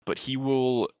 But he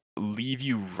will leave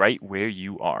you right where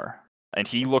you are. And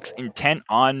he looks intent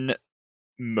on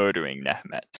murdering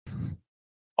Nehmet.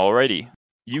 Alrighty.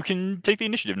 You can take the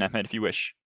initiative, Nehmet, if you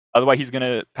wish. Otherwise, he's going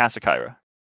to pass a Kyra.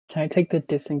 Can I take the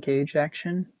disengage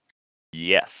action?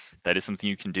 Yes, that is something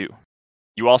you can do.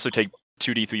 You also take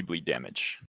 2d3 bleed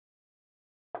damage.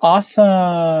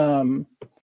 Awesome.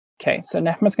 Okay, so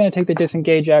Nehmet's going to take the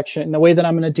disengage action. And the way that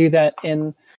I'm going to do that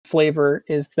in flavor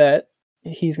is that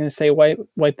he's going to say,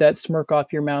 wipe that smirk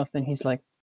off your mouth. And he's like,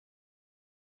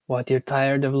 what, you're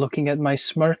tired of looking at my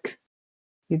smirk?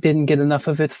 You didn't get enough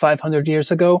of it 500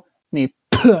 years ago? And he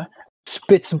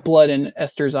spits blood in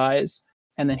Esther's eyes.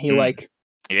 And then he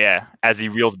Yeah, as he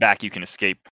reels back, you can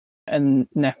escape. And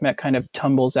Nehmet kind of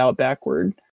tumbles out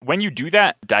backward. When you do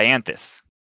that, Dianthus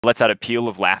lets out a peal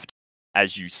of laughter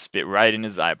as you spit right in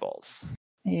his eyeballs.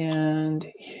 And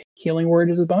Healing Word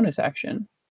is a bonus action.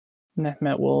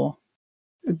 Nehmet will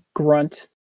grunt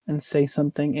and say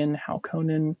something in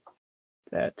Halkonen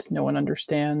that no one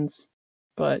understands,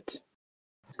 but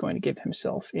he's going to give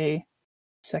himself a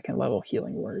 2nd level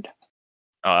Healing Word.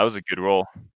 Oh, that was a good roll.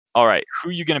 All right, who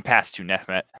are you going to pass to,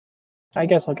 Nehmet? I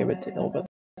guess I'll give it to Ilva.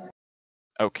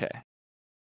 Okay.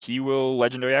 He will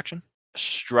legendary action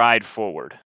stride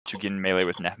forward to get in melee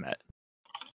with Nehmet.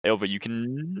 Ilva, you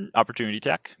can opportunity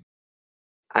attack.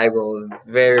 I will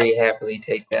very happily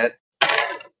take that.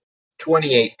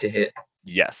 28 to hit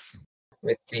Yes.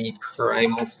 with the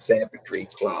Primal Savagery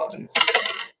Claws.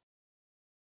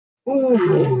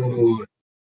 Ooh!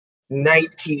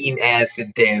 19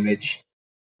 acid damage.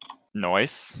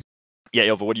 Nice. Yeah,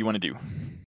 Ilva, what do you want to do?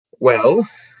 Well,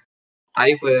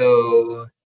 I will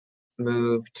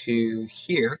move to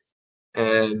here,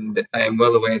 and I am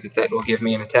well aware that that will give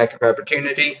me an attack of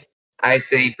opportunity. I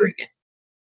say bring it.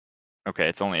 Okay,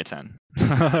 it's only a 10.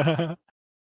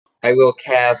 I will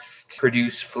cast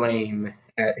Produce Flame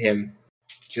at him.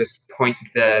 Just point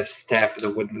the Staff of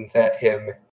the Woodlands at him.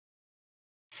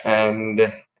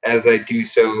 And as I do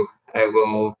so, I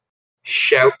will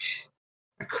shout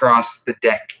across the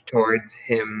deck towards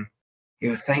him.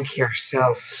 You think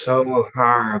yourself so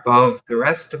far above the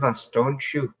rest of us, don't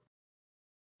you?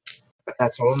 But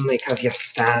that's only because you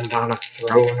stand on a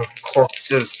throne of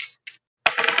corpses.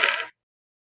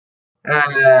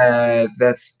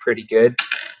 That's pretty good.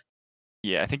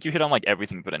 Yeah, I think you hit on like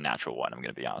everything but a natural 1, I'm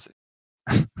going to be honest with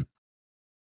you.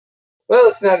 Well,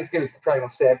 it's not as good as the Primal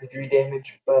Savagery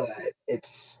damage, but it's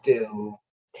still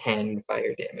 10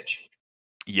 fire damage.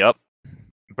 Yep.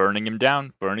 Burning him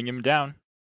down. Burning him down.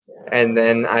 And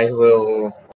then I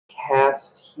will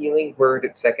cast Healing Word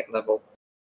at 2nd level.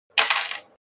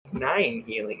 9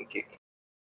 healing.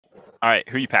 All right,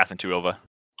 who are you passing to, Ilva?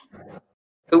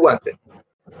 Who wants it?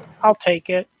 I'll take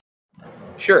it.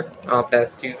 Sure, I'll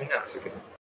pass to Natsuka.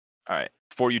 All right.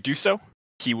 Before you do so,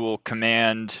 he will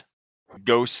command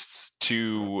ghosts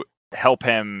to help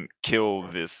him kill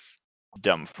this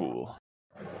dumb fool.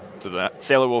 So the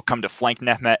sailor will come to flank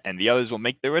Nehmet, and the others will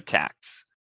make their attacks.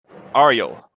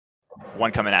 Ariel,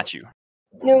 one coming at you.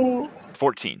 No,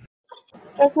 14.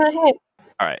 that's not hit.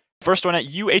 All right. First one at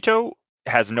you, Ato,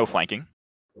 has no flanking.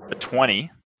 A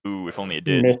 20. Ooh, if only it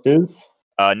did. Misses.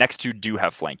 Next two do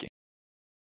have flanking.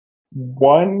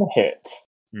 1 hit.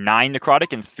 9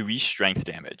 necrotic and 3 strength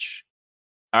damage.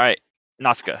 All right,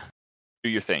 Nazca, do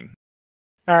your thing.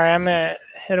 All right, I'm gonna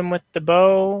hit him with the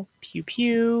bow. Pew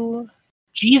pew.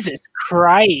 Jesus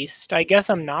Christ! I guess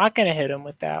I'm not gonna hit him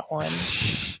with that one.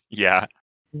 Yeah.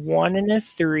 1 and a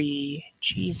 3.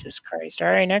 Jesus Christ! All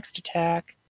right, next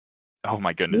attack. Oh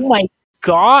my goodness. Oh my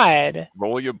God!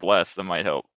 Roll your bless. That might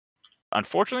help.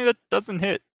 Unfortunately, that doesn't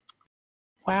hit.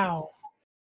 Wow.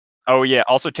 Oh yeah.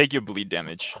 Also take your bleed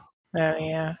damage. Oh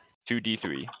yeah.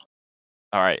 2d3.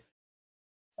 All right.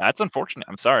 That's unfortunate.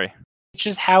 I'm sorry. It's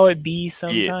just how it be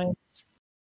sometimes.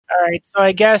 All right, so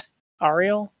I guess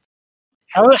Ariel.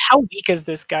 How weak is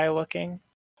this guy looking?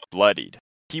 Bloodied.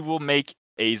 He will make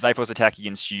a Zyphos attack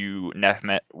against you,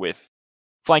 Nefmet, with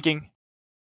flanking.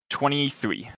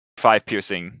 23. 5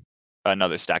 piercing.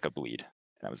 Another stack of bleed.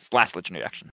 That was his last legendary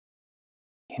action.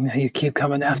 You know, you keep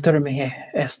coming after me,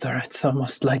 Esther. It's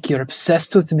almost like you're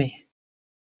obsessed with me.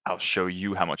 I'll show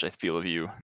you how much I feel of you.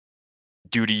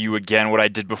 Do to you again what I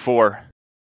did before.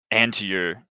 And to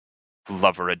your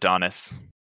lover Adonis.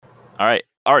 Alright,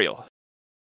 Ariel.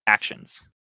 Actions.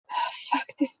 Fuck,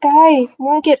 this guy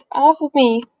won't get off of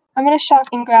me. I'm gonna shock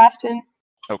and grasp him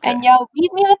Okay. and yell,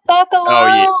 "Leave me the fuck alone!"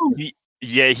 Oh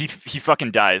yeah. He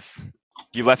fucking dies.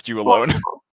 He left you alone.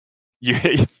 You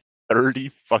hit 30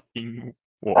 fucking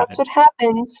 1. That's what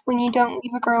happens when you don't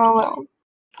leave a girl alone.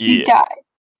 You Yeah.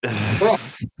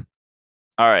 die.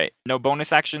 Alright, no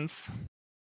bonus actions.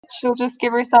 She'll just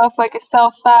give herself like a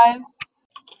self 5.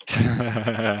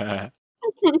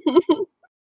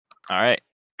 Alright.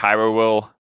 Kyra will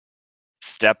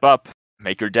step up,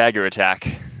 make her dagger attack.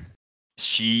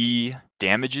 She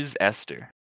damages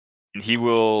Esther. And he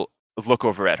will look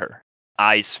over at her,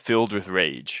 eyes filled with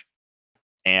rage.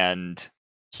 And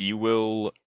he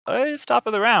will, at the top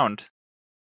of the round,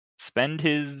 spend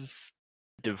his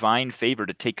divine favor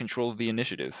to take control of the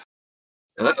initiative.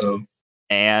 Uh-oh.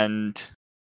 And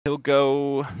he'll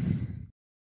go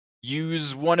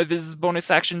use one of his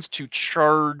bonus actions to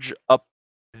charge up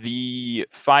the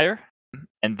fire.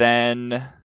 And then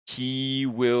he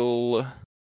will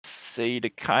say to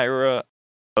Kyra,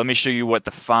 let me show you what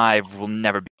the 5 will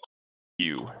never be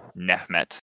you,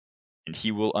 Nefmet. And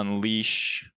he will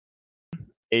unleash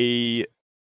a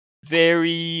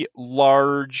very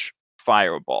large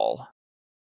fireball.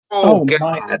 Oh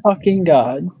God. my fucking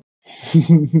God.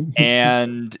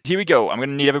 And here we go. I'm going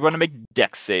to need everyone to make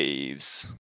dex saves.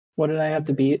 What did I have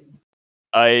to beat?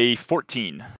 A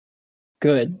 14.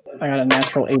 Good. I got a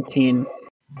natural 18.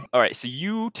 All right, so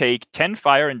you take 10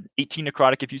 fire and 18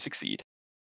 necrotic if you succeed.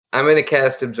 I'm gonna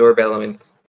cast Absorb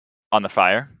Elements. On the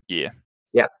fire? Yeah.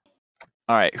 Yeah.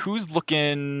 All right, who's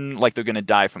looking like they're going to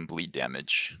die from bleed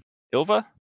damage? Ilva?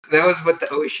 That was what the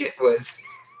oh shit was.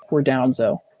 We're down, Zoe.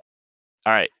 All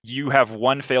right, you have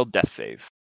 1 failed death save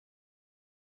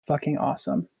Fucking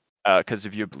awesome. because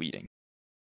of your bleeding.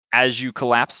 As you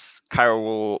collapse, Kyra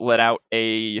will let out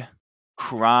a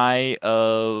cry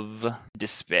of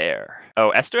despair.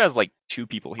 Oh, Esther has like 2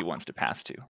 people he wants to pass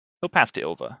to. He'll pass to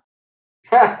Ilva.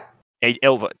 Ha! Hey,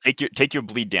 Ilva, take your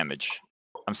bleed damage.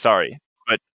 I'm sorry,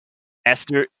 but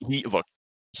Esther, he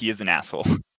is an asshole.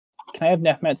 Can I have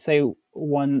Nefmet say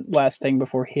one last thing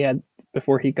before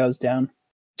he goes down?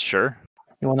 Sure.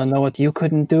 You want to know what you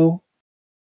couldn't do?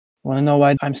 You want to know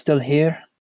why I'm still here?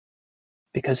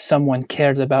 Because someone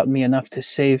cared about me enough to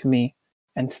save me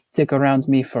and stick around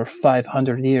me for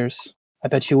 500 years. I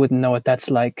bet you wouldn't know what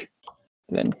that's like.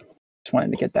 Then just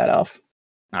wanted to get that off.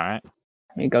 All right.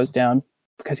 He goes down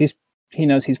because he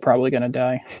knows he's probably going to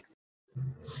die.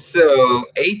 So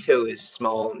Ato is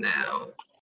small now.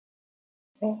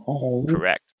 Oh.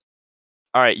 Correct.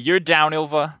 All right, you're down,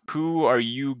 Ilva. Who are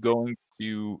you going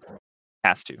to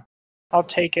pass to? I'll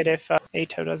take it if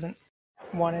Ato doesn't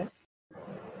want it.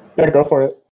 Yeah, go for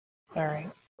it. All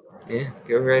right. Yeah,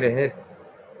 go right ahead.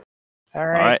 All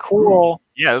right. right. Cool.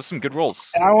 Yeah, those are some good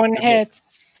rolls. That one Good rolls.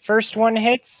 hits. First one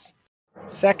hits.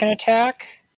 Second attack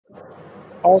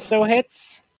also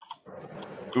hits.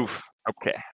 Oof.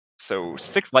 Okay. So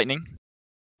 6 lightning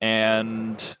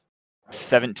and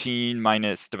 17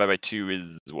 minus divided by 2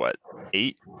 is what?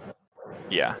 8?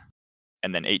 Yeah.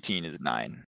 And then 18 is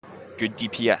 9. Good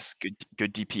DPS.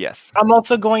 Good DPS. I'm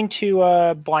also going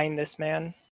to blind this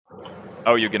man.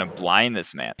 Oh, you're gonna blind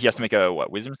this man. He has to make a what?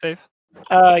 Wisdom save?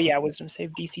 Yeah, wisdom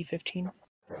save DC 15.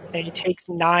 And he takes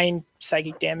 9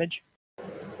 psychic damage.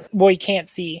 Well, he can't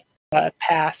see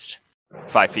past.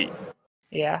 5 feet.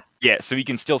 Yeah. Yeah, so he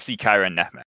can still see Kyra and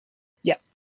Nefmet. Yeah.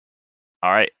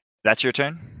 All right, that's your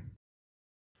turn.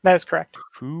 That is correct.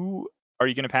 Who are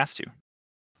you going to pass to?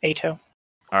 Ato.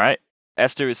 All right,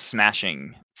 Esther is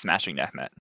smashing Nehmet.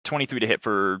 23 to hit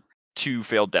for 2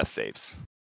 failed death saves.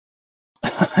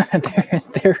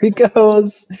 there he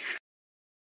goes.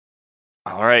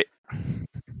 All right.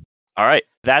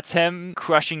 That's him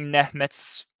crushing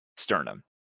Nehmet's sternum.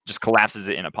 Just collapses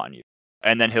it in upon you.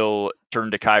 And then he'll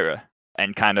turn to Kyra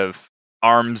and kind of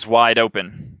arms wide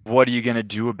open. What are you going to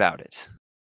do about it?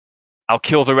 I'll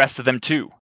kill the rest of them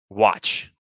too.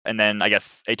 Watch. And then I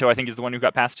guess Ato, I think, is the one who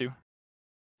got passed to.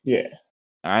 Yeah.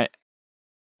 All right.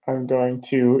 I'm going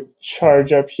to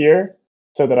charge up here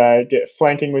so that I get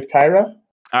flanking with Kyra.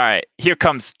 All right. Here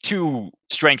comes 2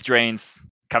 strength drains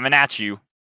coming at you.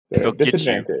 They'll get you.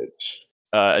 Disadvantage.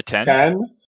 A 10. 10.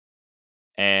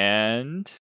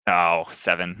 And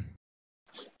 7.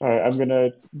 All right, I'm going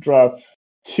to drop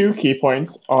 2 key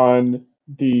points on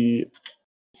the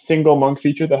single monk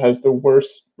feature that has the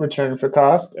worst return for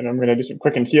cost, and I'm going to do some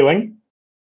quickened healing.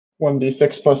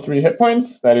 1d6 plus 3 hit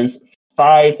points. That is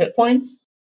 5 hit points.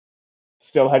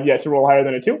 Still have yet to roll higher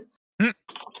than a 2.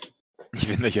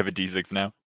 Even though you have a d6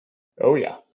 now. Oh,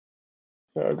 yeah.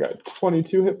 So I've got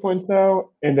 22 hit points now,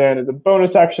 and then as a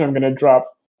bonus action, I'm going to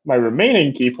drop my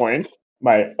remaining key point,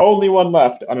 my only one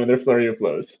left, on another flurry of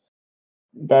blows.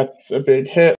 That's a big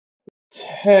hit.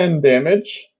 10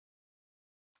 damage.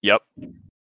 Yep.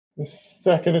 The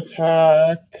second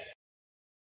attack.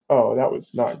 Oh, that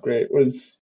was not great. It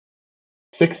was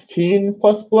 16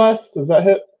 plus bless. Does that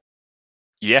hit?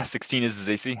 Yeah, 16 is his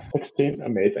AC. 16.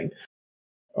 Amazing.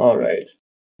 All right.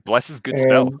 Bless is good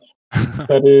spell.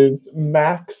 That is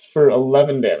max for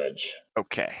 11 damage.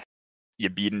 Okay. You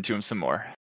beat into him some more.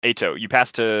 Ato, you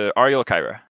pass to Ariel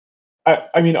Kyra.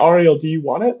 I mean, Ariel, do you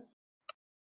want it?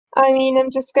 I mean, I'm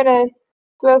just gonna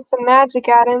throw some magic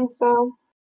at him, so.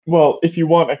 Well, if you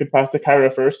want, I could pass to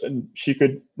Kyra first, and she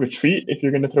could retreat if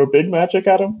you're going to throw big magic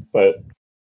at him, but...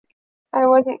 I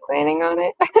wasn't planning on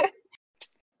it.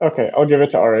 Okay, I'll give it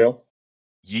to Ariel.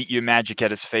 Yeet your magic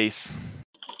at his face.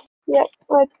 Yep,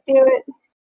 let's do it.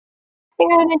 I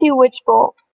think I'm gonna do Witch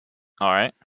Bolt. All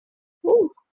right.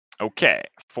 Ooh. Okay,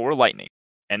 4 lightning.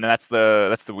 And that's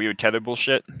the weird tether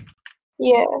bullshit?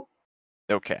 Yeah.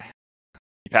 Okay.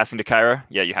 You passing to Kyra?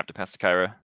 Yeah, you have to pass to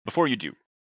Kyra. Before you do,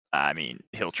 I mean,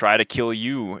 he'll try to kill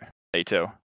you,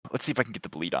 Ato. Let's see if I can get the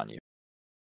bleed on you.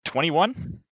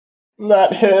 21?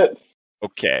 That hits.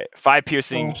 Okay, 5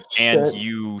 piercing, and shit.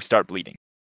 you start bleeding.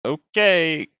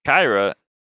 Okay, Kyra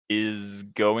is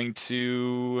going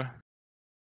to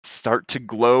start to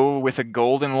glow with a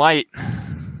golden light.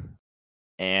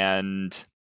 And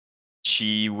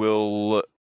she will,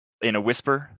 in a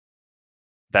whisper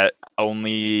that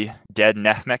only dead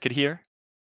Nehmet could hear,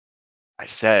 I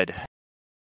said,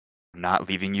 I'm not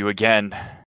leaving you again.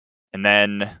 And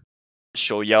then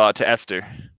she'll yell out to Esther,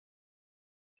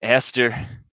 Esther,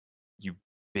 you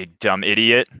big dumb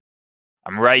idiot,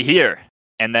 I'm right here.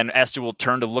 And then Esther will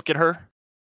turn to look at her,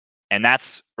 and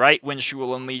that's right when she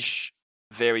will unleash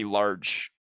very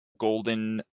large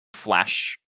golden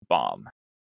flash bomb.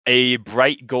 A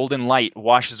bright golden light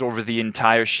washes over the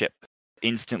entire ship,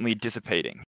 instantly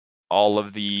dissipating all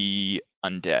of the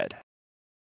undead.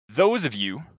 Those of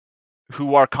you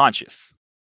who are conscious,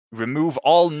 remove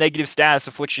all negative status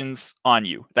afflictions on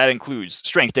you. That includes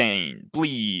strength drain,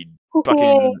 bleed,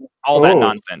 fucking all that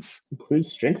nonsense.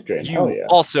 Includes strength drain. You Hell yeah.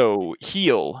 also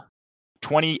heal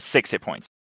 26 hit points.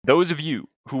 Those of you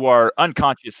who are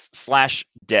unconscious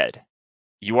 / dead,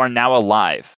 you are now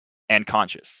alive and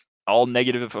conscious. All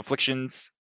negative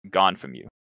afflictions gone from you.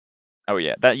 Oh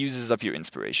yeah, that uses up your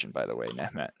inspiration, by the way,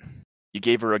 Nehmet. You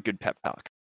gave her a good pep talk.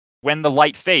 When the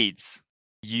light fades,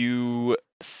 you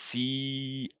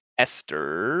see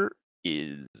Esther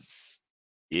is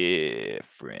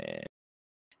different.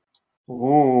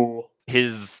 Ooh.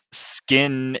 His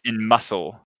skin and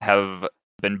muscle have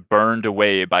been burned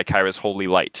away by Kyra's holy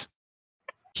light.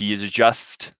 He is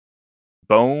just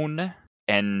bone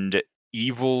and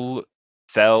evil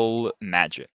fell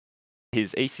magic.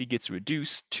 His AC gets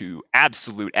reduced to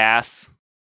absolute ass.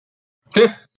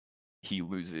 He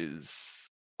loses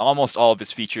almost all of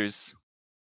his features.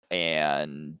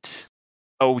 And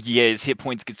oh yeah, his hit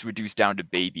points gets reduced down to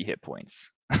baby hit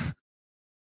points.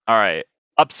 Alright.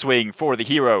 Upswing for the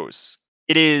heroes.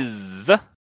 It is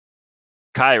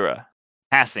Kyra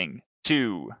passing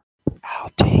to... I'll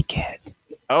take it.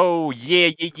 Oh yeah.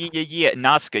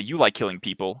 Nazca, you like killing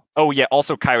people. Oh yeah,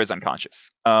 also Kyra's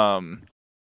unconscious. Oh,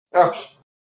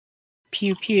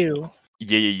 Pew pew.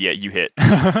 Yeah, you hit.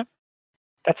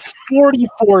 That's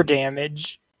 44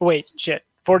 damage. Wait, shit.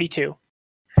 42.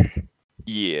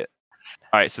 Yeah.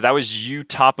 All right, so that was you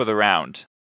top of the round.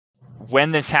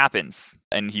 When this happens,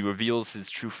 and he reveals his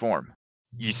true form,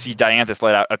 you see Dianthus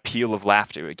let out a peal of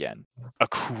laughter again. A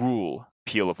cruel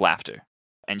peal of laughter.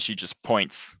 And she just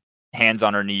points, hands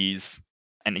on her knees,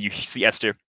 and you see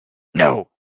Esther, no,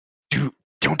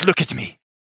 don't look at me.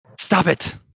 Stop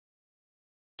it.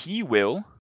 He will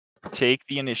take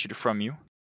the initiative from you,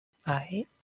 I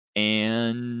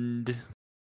and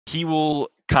he will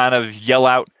kind of yell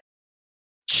out,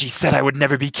 she said I would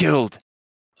never be killed.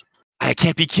 I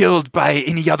can't be killed by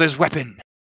any other's weapon.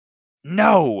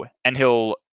 No! And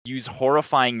he'll use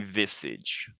Horrifying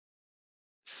Visage.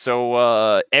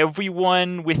 So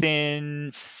everyone within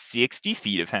 60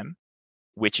 feet of him,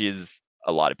 which is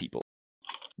a lot of people,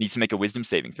 needs to make a wisdom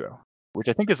saving throw, which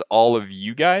I think is all of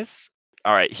you guys.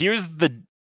 All right, here's the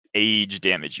age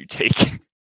damage you take.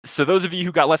 So those of you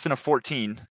who got less than a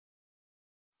 14,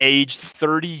 aged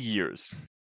 30 years.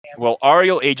 Well,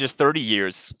 Ariel ages 30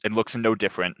 years and looks no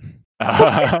different.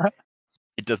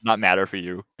 It does not matter for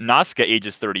you. Nazca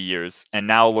ages 30 years and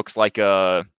now looks like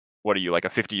a, what are you, like a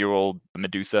 50-year-old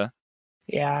Medusa?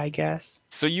 Yeah, I guess.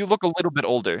 So you look a little bit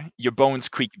older. Your bones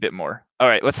creak a bit more. All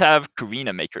right, let's have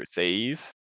Karina make her save.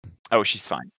 Oh, she's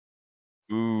fine.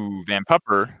 Ooh, Van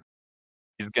Pupper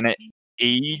is going to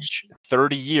age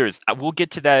 30 years. We'll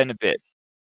get to that in a bit.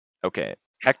 Okay,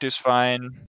 Hector's fine.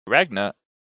 Ragna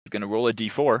is going to roll a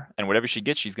d4, and whatever she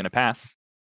gets, she's going to pass.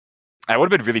 It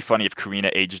would have been really funny if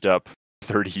Karina aged up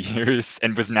 30 years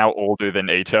and was now older than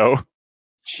Ato.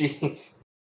 Jeez.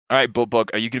 All right, Bultbug,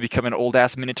 are you going to become an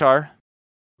old-ass Minotaur?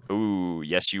 Ooh,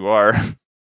 yes, you are.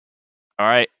 All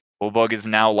right, Bultbug is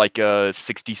now like a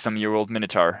 60-some-year-old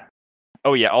Minotaur.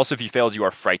 Oh, yeah, also, if you failed, you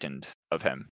are frightened of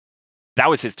him. That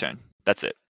was his turn. That's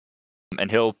it. And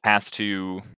he'll pass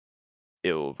to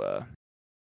Ilva.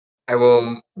 I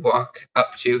will walk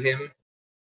up to him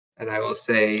and I will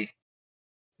say,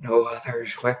 no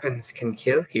other's weapons can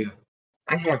kill you.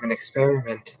 I have an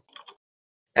experiment.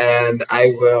 And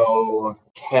I will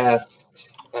cast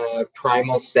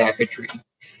Primal Savagery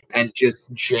and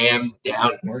just jam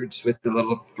downwards with the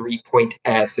little 3-point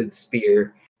acid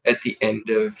spear at the end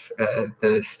of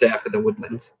the Staff of the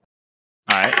Woodlands.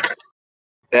 All right.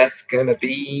 That's going to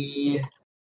be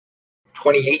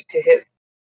 28 to hit.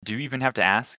 Do you even have to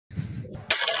ask?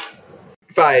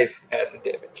 5 acid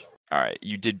damage. All right,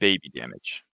 you did baby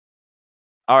damage.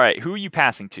 All right, who are you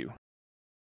passing to?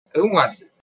 Who wants it?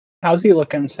 How's he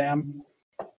looking, Sam?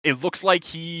 It looks like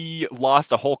he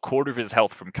lost a whole quarter of his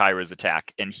health from Kyra's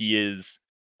attack, and he is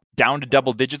down to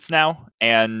double digits now,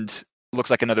 and looks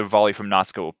like another volley from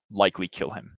Nazca will likely kill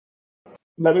him.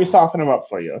 Let me soften him up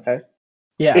for you, okay?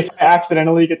 Yeah. If I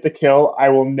accidentally get the kill, I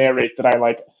will narrate that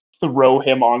I throw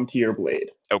him onto your blade.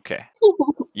 Okay.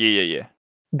 Yeah.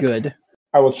 Good.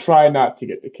 I will try not to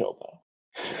get the kill though.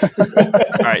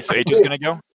 All right, so Ato's gonna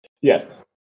go. Yes.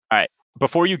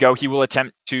 Before you go, he will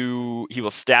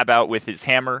stab out with his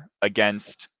hammer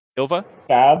against Ilva.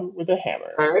 Stab with a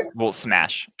hammer. All right. Will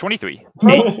smash 23,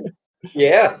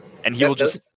 Yeah. and he will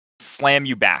just slam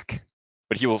you back.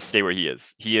 But he will stay where he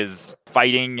is. He is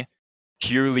fighting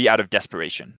purely out of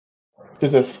desperation.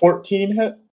 Does a 14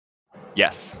 hit?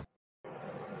 Yes.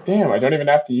 Damn, I don't even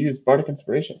have to use Bardic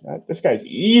Inspiration. This guy's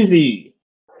easy.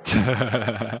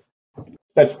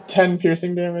 That's 10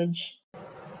 piercing damage.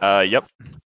 Yep.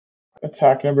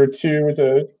 Attack number 2 is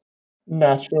a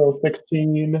natural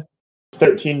 16.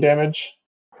 13 damage.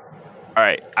 All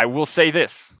right. I will say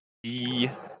this.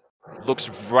 He looks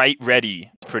right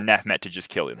ready for Nefmet to just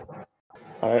kill him.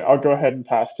 Alright, I'll go ahead and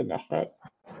pass to Nefmet.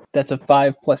 That's a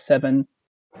 5 plus 7,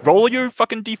 Roll your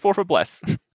fucking d4 for bless.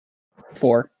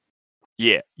 4.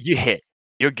 Yeah, you hit.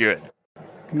 You're good.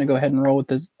 I'm gonna go ahead and roll with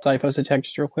the Zyphos attack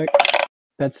just real quick.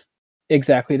 That's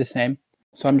exactly the same.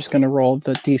 So I'm just gonna roll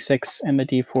the d6 and the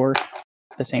d4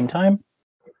 at the same time.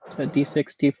 So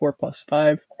d6, d4 plus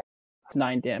 5,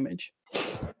 9 damage.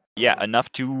 Yeah,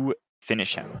 enough to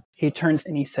finish him. He turns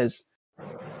and he says,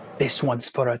 "This one's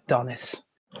for Adonis."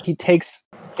 He takes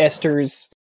Esther's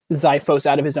Zyphos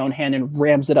out of his own hand and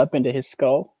rams it up into his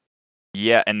skull.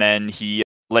 Yeah, and then he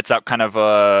lets out kind of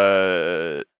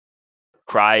a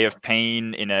cry of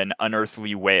pain in an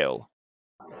unearthly wail.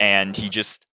 And he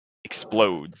just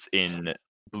explodes in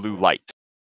blue light.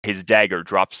 His dagger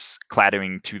drops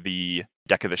clattering to the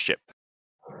deck of the ship.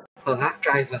 Well, that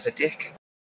guy was a dick.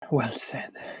 Well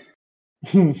said.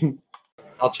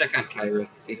 I'll check on Kyra,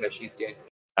 see how she's doing.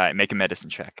 All right, make a medicine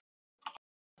check.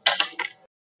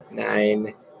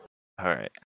 9. All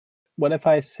right. What if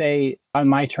I say on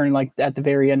my turn, like at the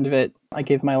very end of it, I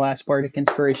give my last bardic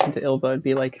inspiration to Ilva and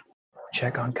be like,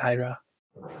 check on Kyra.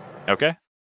 Okay.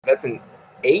 That's an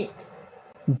 8.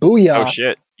 Booyah! Oh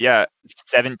shit. Yeah,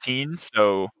 17.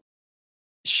 So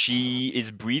she is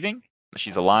breathing.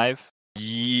 She's alive.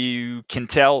 You can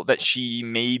tell that she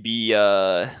may be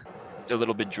a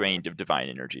little bit drained of divine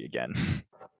energy again.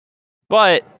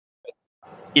 But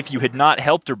if you had not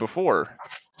helped her before,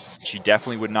 she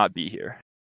definitely would not be here.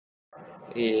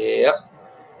 Yep.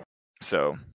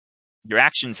 So your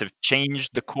actions have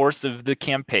changed the course of the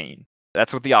campaign.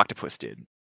 That's what the octopus did.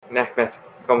 Nahmet,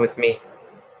 come with me.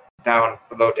 Down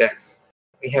below decks.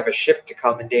 We have a ship to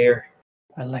commandeer.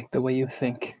 I like the way you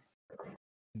think.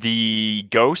 The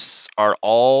ghosts are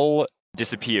all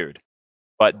disappeared,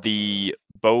 but the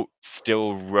boat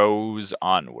still rows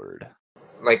onward.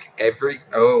 Like every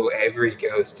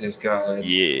ghost is gone.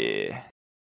 Yeah.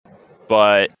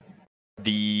 But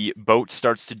the boat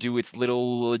starts to do its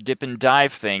little dip and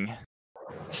dive thing.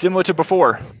 Similar to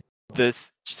before,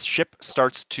 this ship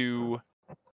starts to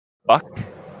buck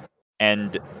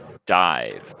and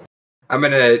dive. I'm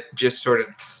gonna just sort of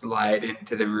slide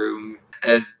into the room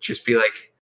and just be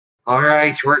like, all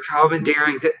right, we're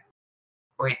commandeering the...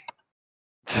 Wait.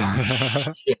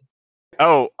 Shit.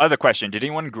 Oh, other question. Did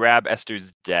anyone grab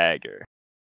Esther's dagger?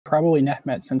 Probably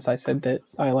Nehmet, since I said that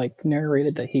I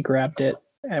narrated that he grabbed it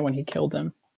and when he killed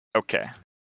him. Okay.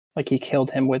 Like he killed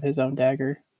him with his own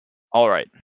dagger. All right.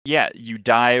 Yeah, you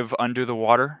dive under the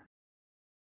water,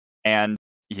 and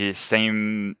the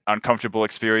same uncomfortable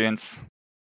experience,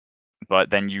 but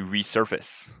then you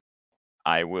resurface.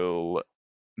 I will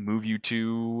move you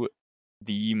to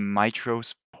the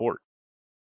Mitros port,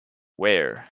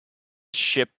 where the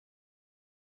ship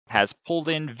has pulled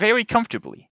in very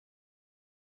comfortably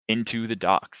into the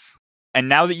docks. And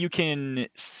now that you can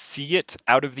see it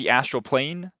out of the astral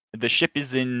plane, the ship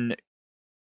is in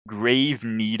grave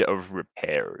need of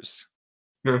repairs.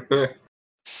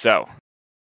 So,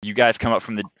 you guys come up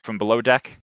from below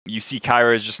deck. You see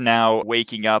Kyra is just now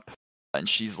waking up, and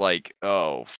she's like,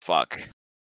 "Oh fuck,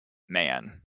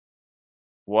 man,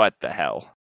 what the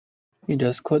hell?" You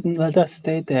just couldn't let us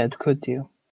stay dead, could you?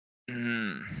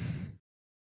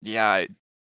 Yeah.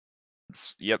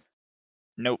 Yep.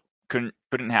 Nope.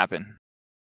 Couldn't happen.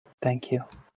 Thank you.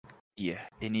 Yeah.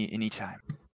 Any time.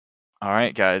 All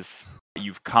right, guys.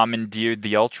 You've commandeered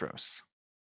the Ultros,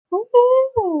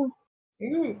 Woohoo!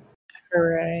 Ooh.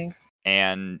 Hooray.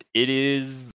 and it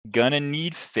is gonna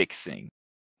need fixing.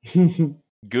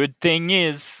 Good thing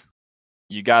is,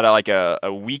 you got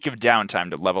a week of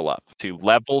downtime to level up to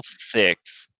level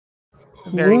 6.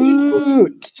 Very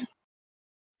Woot!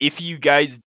 If you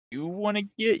guys do want to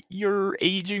get your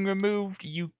aging removed,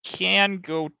 you can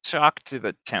go talk to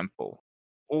the temple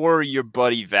or your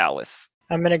buddy Valis.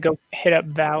 I'm gonna go hit up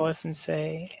Valis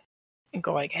and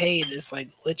go like, hey, this like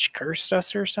lich cursed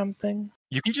us or something.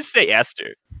 You can just say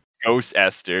Esther. Ghost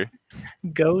Esther.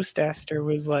 Ghost Esther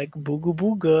was like, booga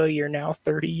booga, you're now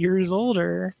 30 years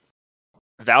older.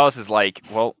 Valis is like,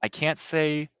 well, I can't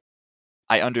say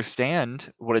I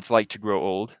understand what it's like to grow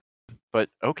old, but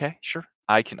okay, sure.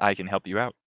 I can help you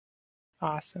out.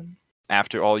 Awesome.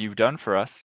 After all you've done for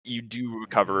us, you do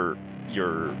recover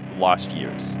your lost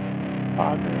years.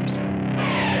 Poggers.